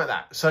wasn't like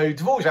that. So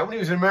Dvorak, when he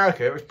was in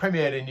America, it was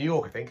premiered in New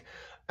York, I think,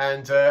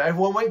 and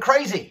everyone went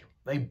crazy.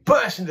 They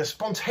burst into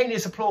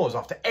spontaneous applause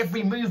after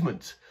every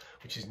movement,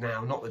 which is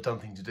now not the done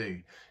thing to do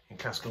in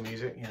classical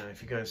music. You know,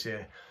 if you go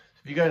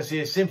and see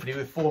a symphony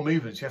with 4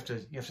 movements, you have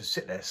to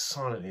sit there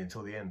silently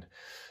until the end,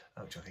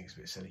 which I think is a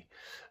bit silly.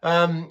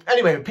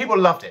 Anyway, people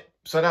loved it.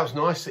 So that was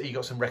nice that he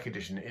got some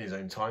recognition in his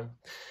own time.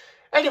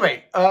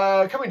 Anyway,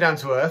 coming down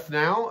to earth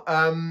now,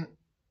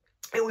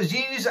 it was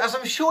used, as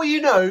I'm sure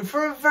you know,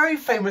 for a very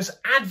famous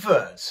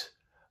advert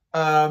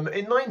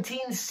in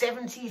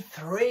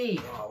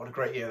 1973. Oh, what a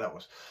great year that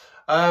was.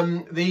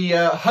 The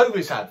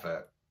Hovis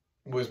advert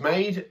was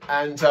made,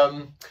 and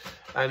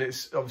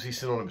it's obviously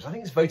synonymous. I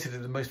think it's voted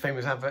as the most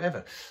famous advert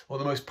ever, or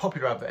the most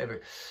popular advert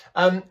ever.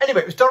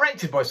 Anyway, it was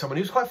directed by someone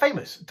who was quite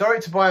famous,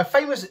 directed by a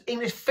famous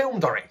English film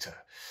director.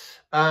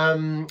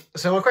 So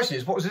my question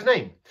is, what was his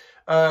name?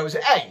 Was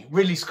it A,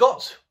 Ridley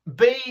Scott,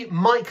 B,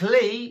 Mike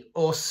Leigh,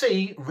 or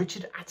C,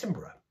 Richard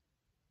Attenborough?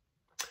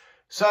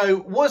 So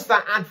was the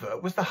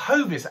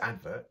Hovis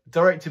advert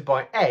directed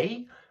by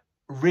A,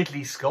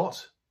 Ridley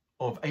Scott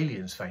of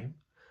Aliens fame,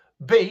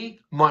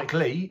 B, Mike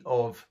Leigh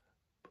of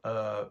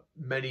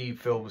many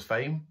films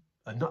fame,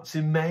 Nuts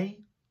in May?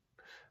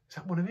 Is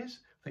that what it is?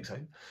 I think so.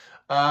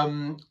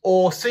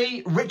 Or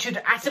C, Richard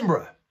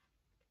Attenborough,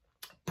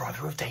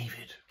 brother of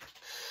David.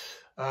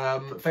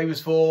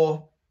 Famous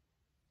for,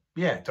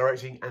 yeah,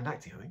 directing and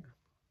acting, I think.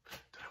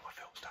 Don't know my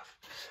film stuff.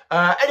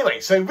 Anyway,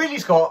 so Ridley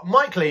Scott,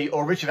 Mike Leigh,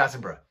 or Richard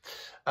Attenborough?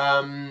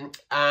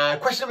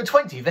 Question number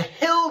 20. The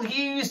hill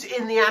used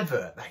in the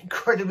advert, that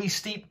incredibly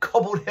steep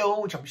cobbled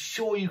hill, which I'm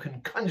sure you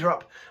can conjure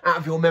up out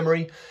of your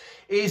memory,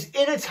 is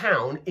in a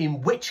town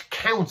in which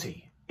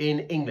county in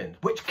England?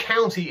 Which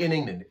county in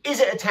England? Is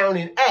it a town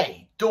in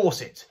A,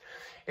 Dorset?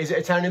 Is it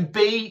a town in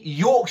B,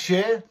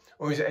 Yorkshire?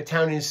 Or is it a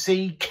town in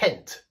C,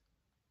 Kent?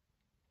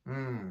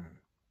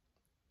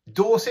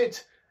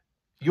 Dorset,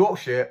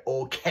 Yorkshire,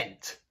 or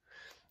Kent?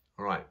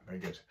 All right, very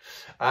good.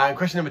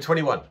 Question number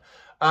 21.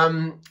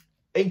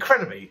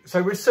 Incredibly, so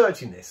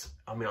researching this,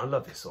 I mean, I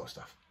love this sort of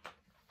stuff.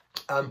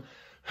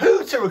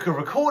 Who took a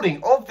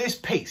recording of this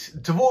piece,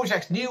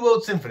 Dvorak's New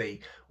World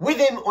Symphony, with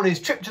him on his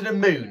trip to the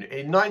moon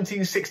in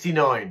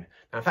 1969?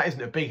 Now, if that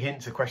isn't a big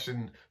hint to a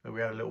question that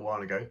we had a little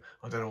while ago,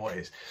 I don't know what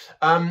is.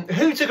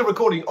 Who took a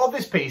recording of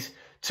this piece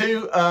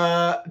to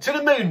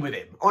the moon with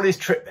him on his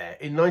trip there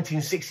in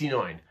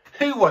 1969?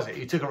 Who was it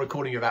who took a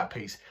recording of that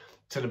piece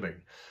to the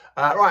moon?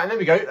 Right, and there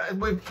we go.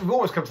 We've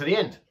almost come to the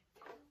end.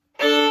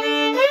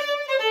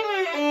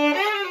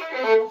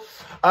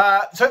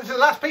 So this is the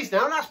last piece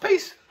now. Last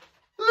piece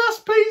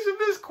of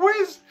this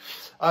quiz.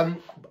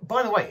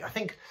 By the way, I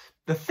think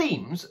the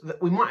themes,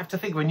 that we might have to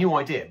think of a new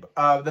idea.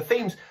 But, the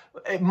themes,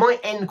 it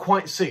might end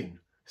quite soon.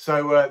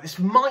 So this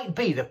might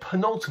be the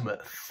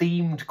penultimate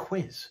themed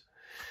quiz.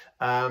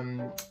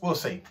 We'll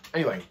see.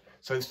 Anyway,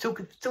 so still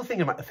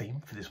thinking about the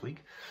theme for this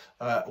week,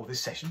 or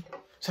this session.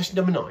 Session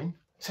number 9.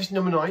 Session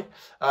number 9.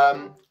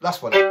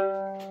 Last one.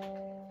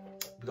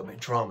 We've got a bit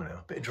of drama now.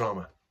 A bit of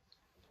drama.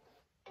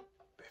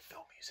 Bit of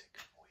film music.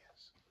 Oh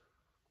yes.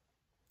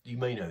 You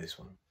may know this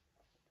one.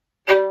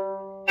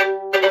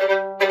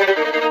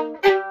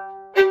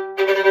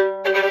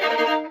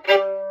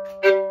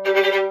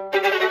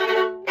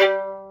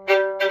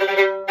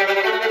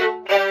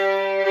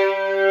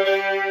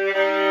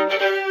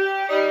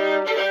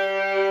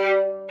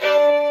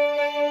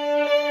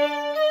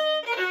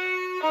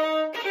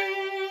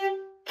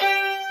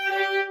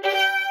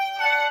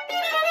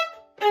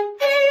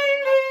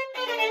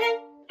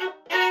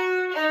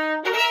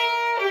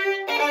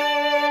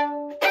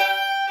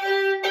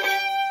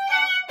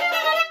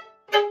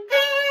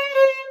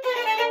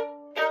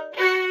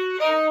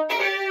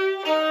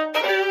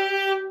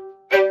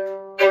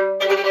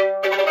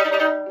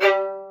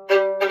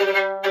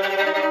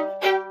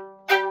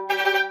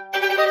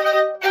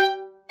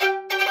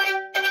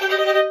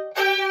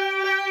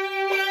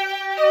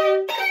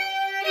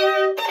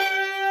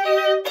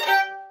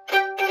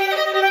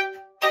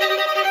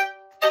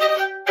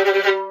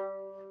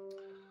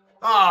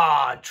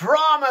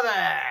 Drama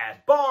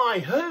there!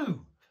 By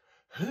who?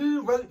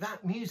 Who wrote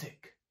that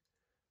music?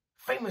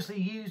 Famously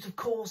used, of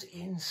course,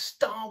 in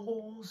Star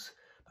Wars.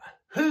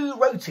 Who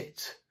wrote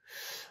it?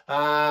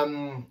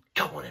 Come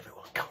on,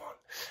 everyone, come on.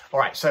 All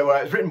right, so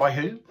it was written by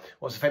who?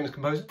 What's the famous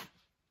composer?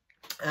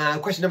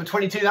 Question number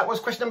 22, that was.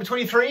 Question number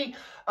 23.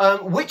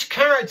 Which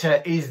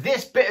character is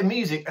this bit of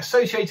music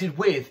associated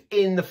with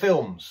in the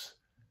films?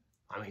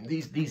 I mean,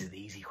 these are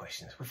the easy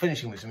questions. We're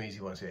finishing with some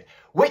easy ones here.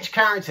 Which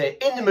character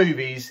in the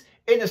movies,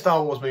 in the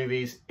Star Wars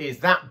movies, is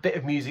that bit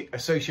of music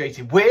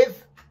associated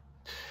with?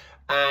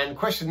 And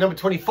question number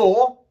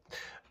 24.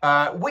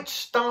 Which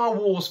Star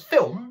Wars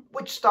film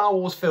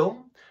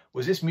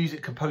was this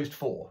music composed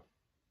for?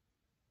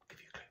 I'll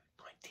give you a clue.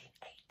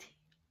 1980.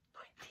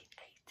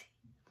 1980.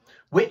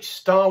 Which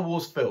Star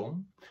Wars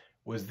film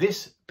was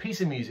this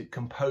piece of music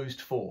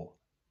composed for?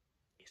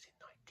 It's in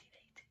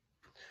 1980.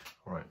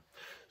 All right.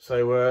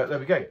 So there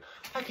we go.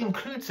 That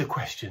concludes the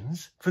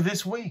questions for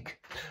this week.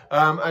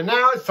 And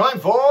now it's time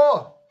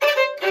for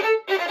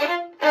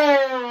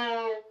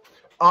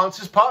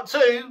answers part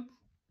 2.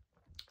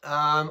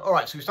 All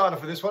right, so we started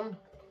off with this one.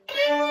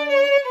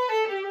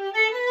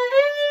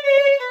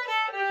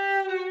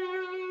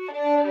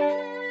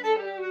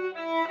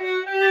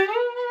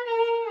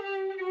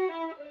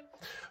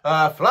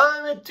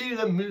 Fly Me to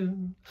the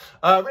Moon,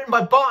 written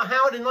by Bart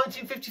Howard in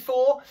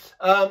 1954.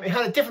 It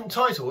had a different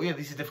title. Yeah,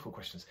 these are difficult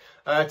questions.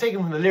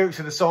 Taken from the lyrics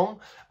of the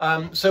song.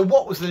 So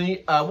what was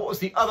the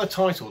other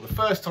title, the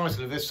first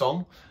title of this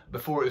song,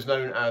 before it was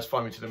known as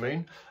Fly Me to the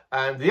Moon?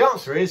 And the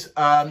answer is,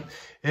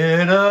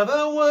 In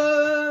Other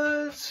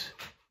Words.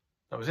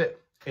 That was it.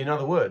 In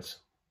Other Words.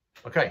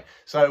 Okay,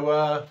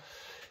 so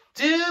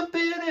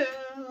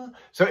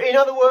so In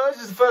Other Words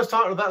is the first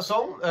title of that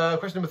song.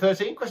 Question number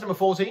 13. Question number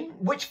 14.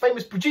 Which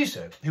famous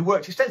producer who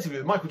worked extensively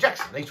with Michael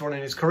Jackson later on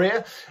in his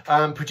career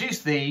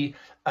produced the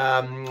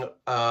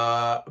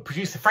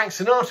Frank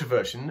Sinatra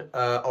version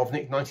of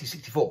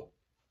 1964?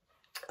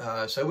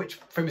 So which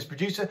famous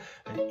producer?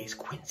 And it's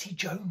Quincy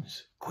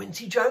Jones.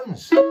 Quincy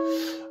Jones.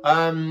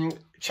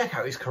 Check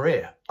out his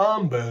career.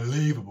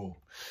 Unbelievable.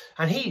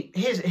 And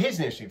here's an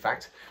interesting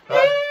fact.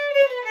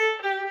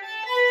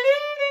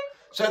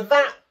 So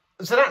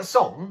that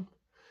song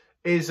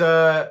is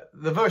the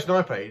version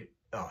I played.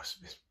 Oh,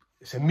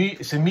 it's a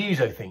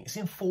muso thing. It's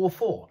in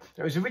 4/4.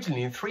 It was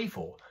originally in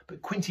 3/4,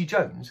 but Quincy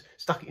Jones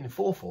stuck it in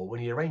 4/4 when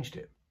he arranged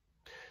it.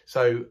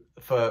 So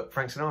for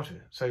Frank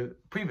Sinatra. So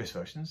previous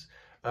versions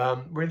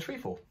were in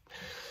 3/4.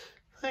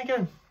 There you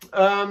go.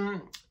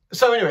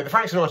 So anyway, the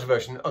Frank Sinatra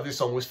version of this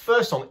song was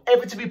first song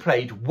ever to be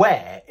played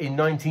where in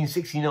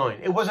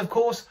 1969. It was, of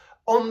course,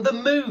 on the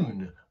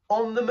moon.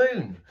 On the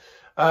moon.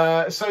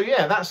 So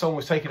yeah, that song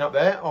was taken up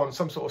there on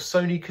some sort of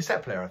Sony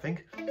cassette player, I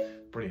think.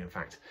 Brilliant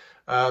fact.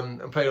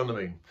 And played on the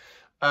moon.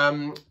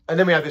 And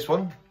then we have this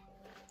one.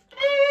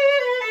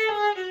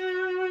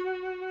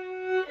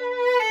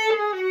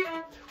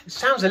 It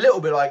sounds a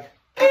little bit like...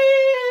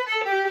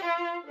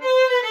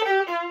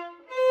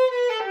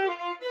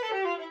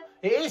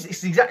 It is.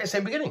 It's exactly the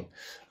same beginning.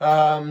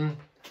 And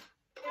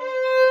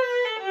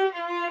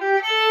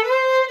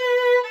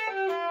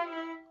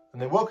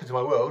then Welcome to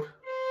My World.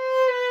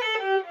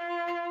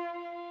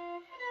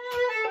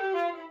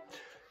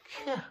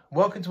 Yeah,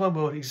 Welcome to My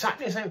World.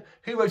 Exactly the same.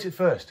 Who wrote it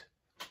first?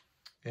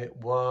 It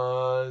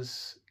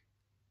was...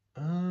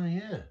 Oh,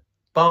 yeah.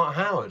 Bart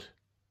Howard.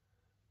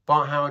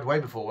 Bart Howard way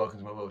before Welcome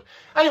to My World.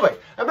 Anyway,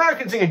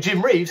 American singer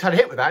Jim Reeves had a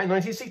hit with that in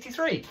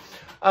 1963.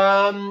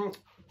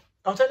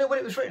 I don't know when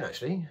it was written,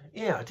 actually.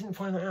 Yeah, I didn't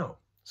find that out.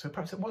 So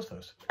perhaps it was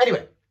first.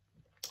 Anyway,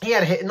 he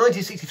had a hit in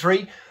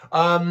 1963.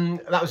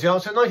 That was the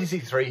answer.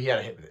 1963, he had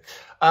a hit with it.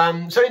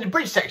 So in the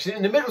bridge section,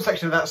 in the middle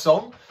section of that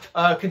song,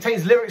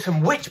 contains lyrics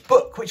from which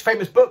book? Which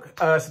famous book?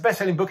 It's the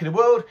best-selling book in the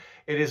world.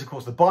 It is, of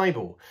course, the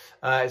Bible.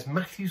 It's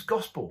Matthew's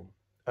Gospel.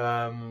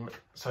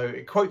 So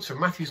it quotes from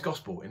Matthew's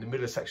Gospel in the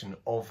middle section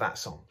of that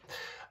song.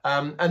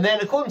 And then,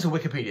 according to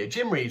Wikipedia,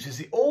 Jim Reeves is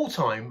the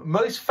all-time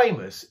most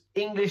famous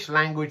English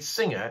language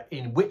singer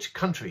in which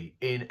country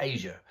in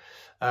Asia?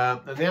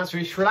 And the answer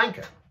is Sri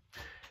Lanka.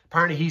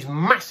 Apparently, he's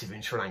massive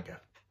in Sri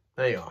Lanka.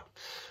 There you are.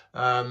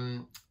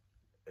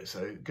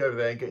 So go over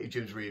there and get your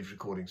Jim Reeves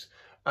recordings.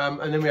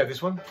 And then we have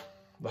this one,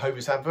 the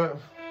Hovis advert.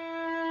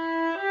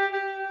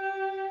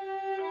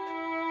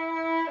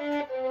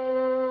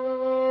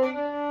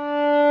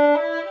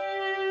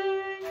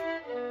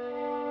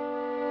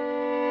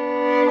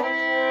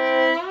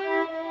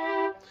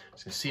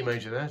 So C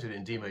major there, did it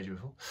in D major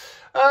before.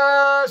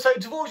 So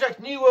Dvorak's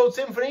New World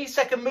Symphony,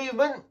 second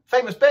movement,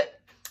 famous bit.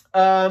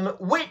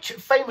 Which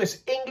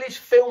famous English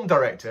film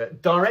director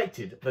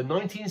directed the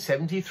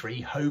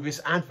 1973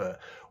 Hovis advert?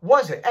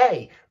 Was it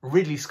A,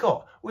 Ridley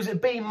Scott? Was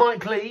it B,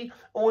 Mike Leigh?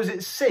 Or was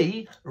it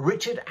C,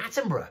 Richard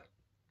Attenborough?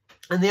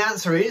 And the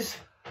answer is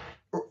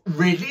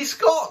Ridley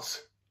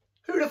Scott.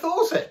 Who'd have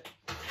thought it?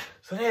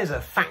 So there's a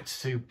fact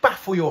to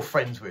baffle your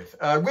friends with.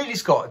 Ridley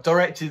Scott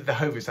directed the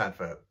Hovis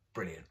advert.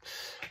 Brilliant.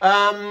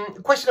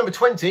 Question number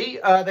 20.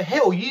 The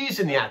hill used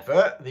in the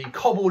advert, the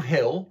cobbled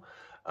hill,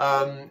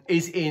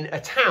 is in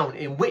a town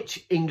in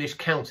which English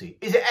county?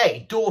 Is it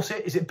A,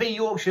 Dorset? Is it B,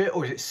 Yorkshire?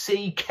 Or is it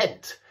C,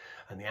 Kent?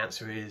 And the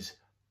answer is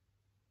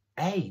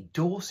A,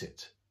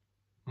 Dorset.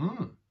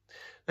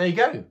 There you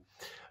go.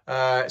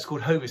 It's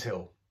called Hovis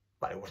Hill.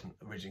 But it wasn't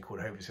originally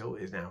called Hovis Hill.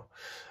 It is now.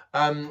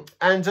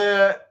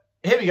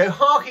 Here we go.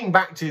 Harking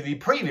back to the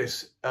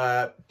previous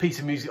piece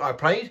of music I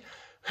played.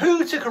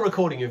 Who took a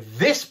recording of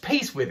this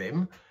piece with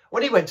him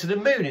when he went to the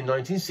moon in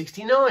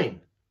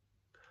 1969?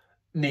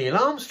 Neil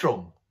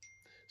Armstrong.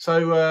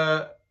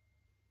 So,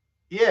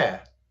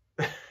 yeah,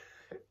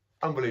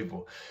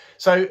 unbelievable.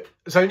 So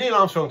Neil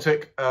Armstrong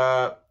took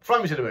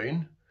Fly Me to the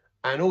Moon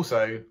and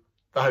also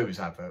the Hovis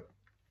advert.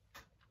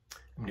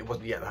 I mean, it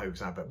wasn't yet the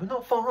Hovis advert, but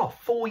not far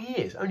off. 4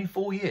 years, only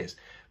 4 years.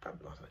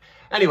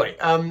 Anyway,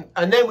 and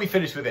then we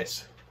finish with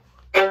this.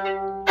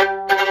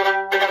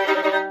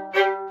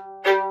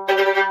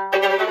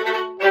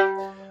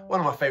 One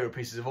of my favourite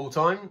pieces of all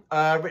time,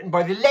 written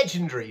by the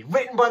legendary,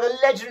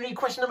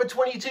 question number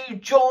 22,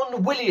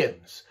 John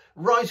Williams,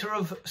 writer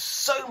of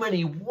so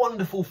many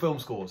wonderful film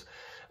scores,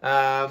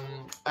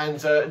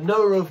 and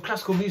knower of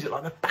classical music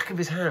like the back of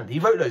his hand. He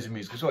wrote loads of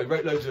music as well. He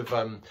wrote loads of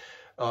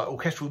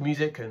orchestral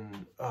music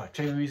and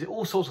chamber music,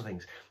 all sorts of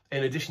things,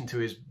 in addition to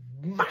his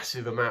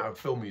massive amount of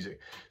film music.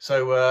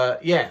 So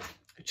yeah,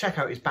 check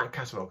out his back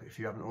catalogue if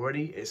you haven't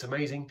already. It's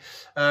amazing.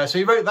 So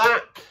he wrote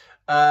that.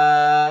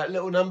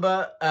 Little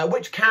number.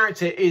 Which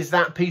character is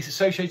that piece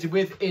associated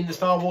with in the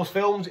Star Wars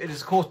films? It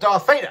is, of course,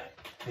 Darth Vader.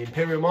 The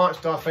Imperial March,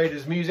 Darth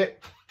Vader's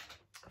music.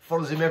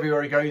 Follows him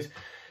everywhere he goes.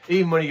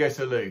 Even when he goes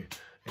to the loo.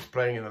 It's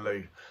playing in the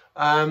loo.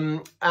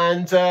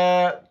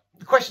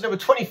 Question number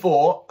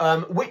 24.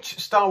 Which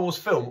Star Wars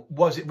film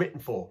was it written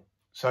for?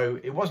 So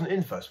it wasn't in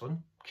the first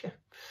one. Yeah.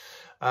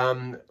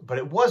 But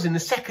it was in the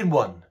second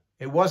one.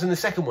 It was in the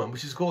second one,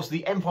 which is, of course,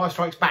 The Empire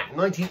Strikes Back,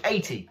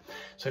 1980.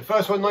 So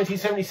first one,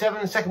 1977.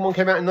 The second one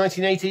came out in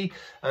 1980.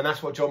 And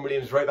that's what John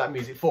Williams wrote that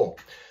music for.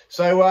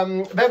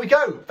 So there we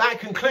go. That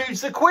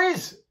concludes the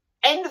quiz.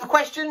 End of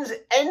questions,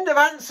 end of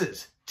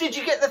answers. Did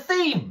you get the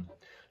theme?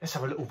 Let's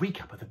have a little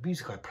recap of the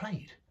music I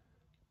played.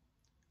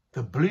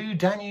 The Blue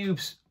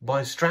Danubes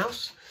by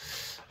Strauss,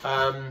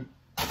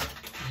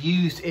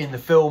 used in the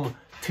film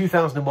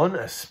 2001,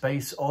 A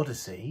Space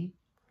Odyssey.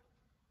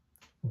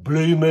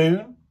 Blue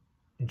Moon,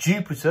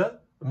 Jupiter,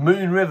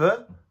 Moon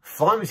River,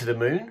 Fly Me to the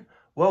Moon,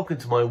 Welcome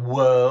to My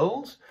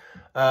World,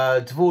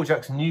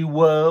 Dvorak's New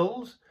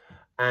World,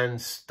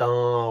 and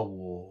Star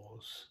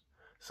Wars.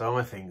 So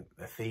I think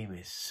the theme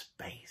is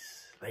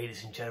space.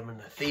 Ladies and gentlemen,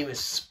 the theme is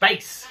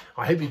space.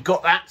 I hope you've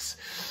got that.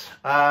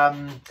 We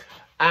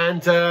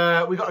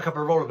got a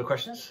couple of rollover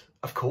questions,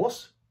 of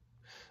course.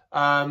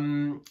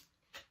 Rollover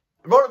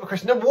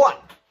question number one.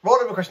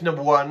 Rollover question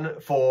number one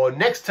for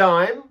next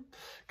time.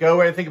 Go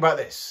away and think about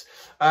this.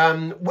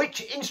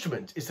 Which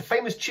instrument is the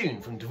famous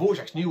tune from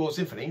Dvorak's New World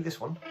Symphony? This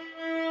one.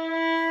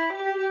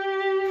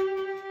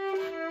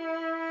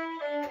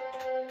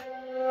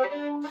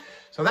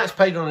 So that's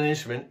played on an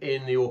instrument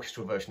in the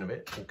orchestral version of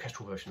it.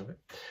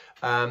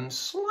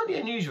 Slightly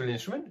unusual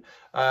instrument.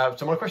 So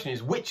my question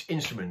is, which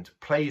instrument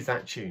plays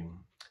that tune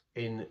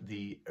in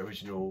the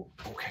original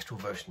orchestral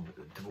version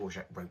that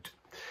Dvorak wrote?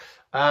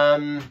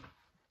 And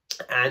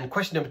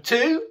question number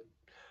two.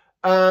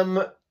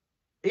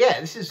 Yeah,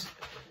 this is...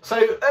 So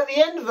at the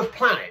end of the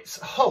planets,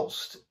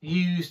 Holst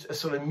used a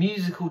sort of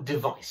musical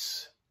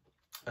device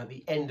at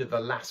the end of the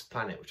last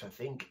planet, which I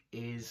think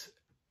is...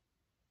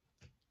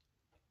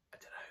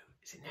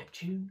 Is it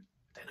Neptune?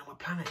 I don't know what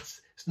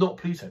planets. It's not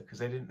Pluto because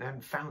they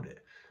haven't found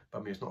it. But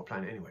I mean, it's not a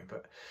planet anyway.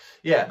 But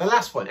yeah, the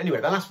last one. Anyway,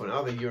 the last one,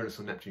 either Uranus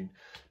or Neptune.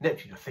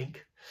 Neptune, I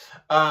think.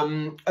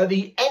 At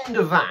the end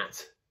of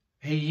that,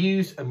 he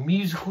used a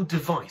musical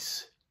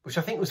device, which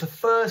I think was the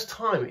first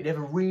time it had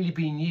ever really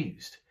been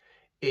used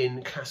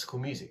in classical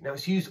music. Now,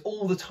 it's used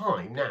all the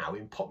time now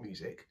in pop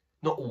music.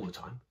 Not all the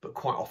time, but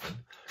quite often.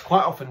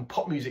 Quite often,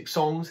 pop music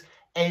songs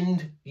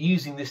end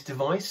using this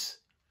device.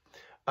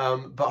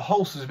 But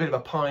Holst was a bit of a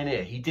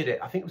pioneer. He did it.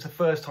 I think it was the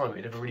first time it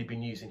had ever really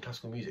been used in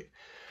classical music.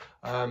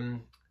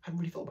 Hadn't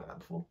really thought about that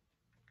before.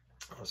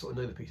 I sort of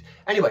know the piece.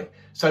 Anyway,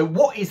 so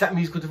what is that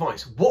musical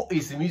device? What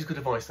is the musical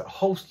device that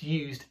Holst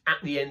used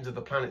at the end of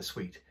the Planet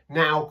Suite?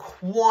 Now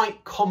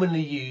quite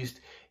commonly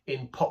used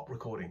in pop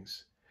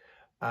recordings.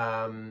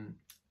 And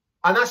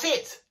that's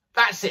it.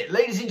 That's it,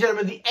 ladies and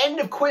gentlemen, the end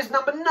of quiz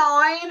number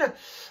 9.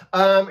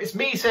 It's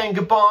me saying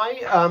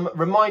goodbye.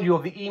 Remind you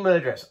of the email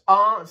address,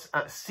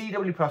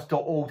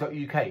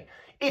 arts@cwplus.org.uk.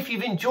 If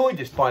you've enjoyed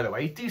this, by the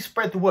way, do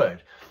spread the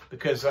word,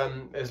 because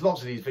there's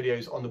lots of these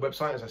videos on the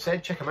website, as I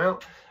said, check them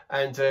out.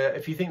 And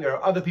if you think there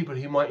are other people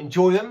who might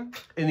enjoy them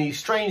in these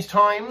strange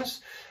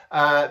times,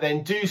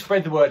 then do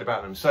spread the word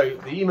about them. So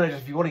the email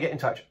address, if you want to get in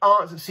touch,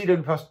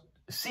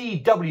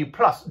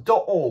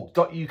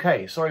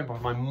 arts@cwplus.org.uk. Sorry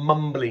about my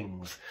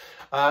mumblings.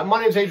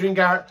 My name's Adrian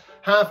Garratt.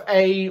 Have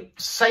a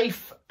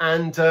safe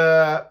and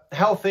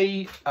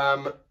healthy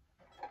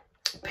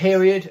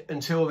period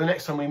until the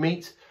next time we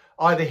meet,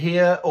 either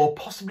here or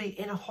possibly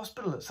in a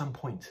hospital at some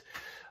point.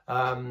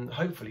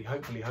 Hopefully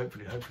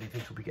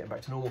things will be getting back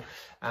to normal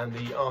and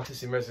the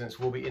artists in residence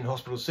will be in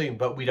hospital soon,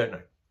 but we don't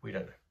know.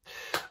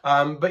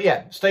 But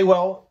yeah, stay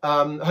well.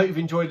 Hope you've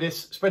enjoyed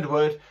this. Spread the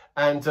word,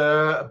 and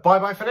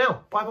bye-bye for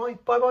now.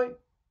 Bye-bye.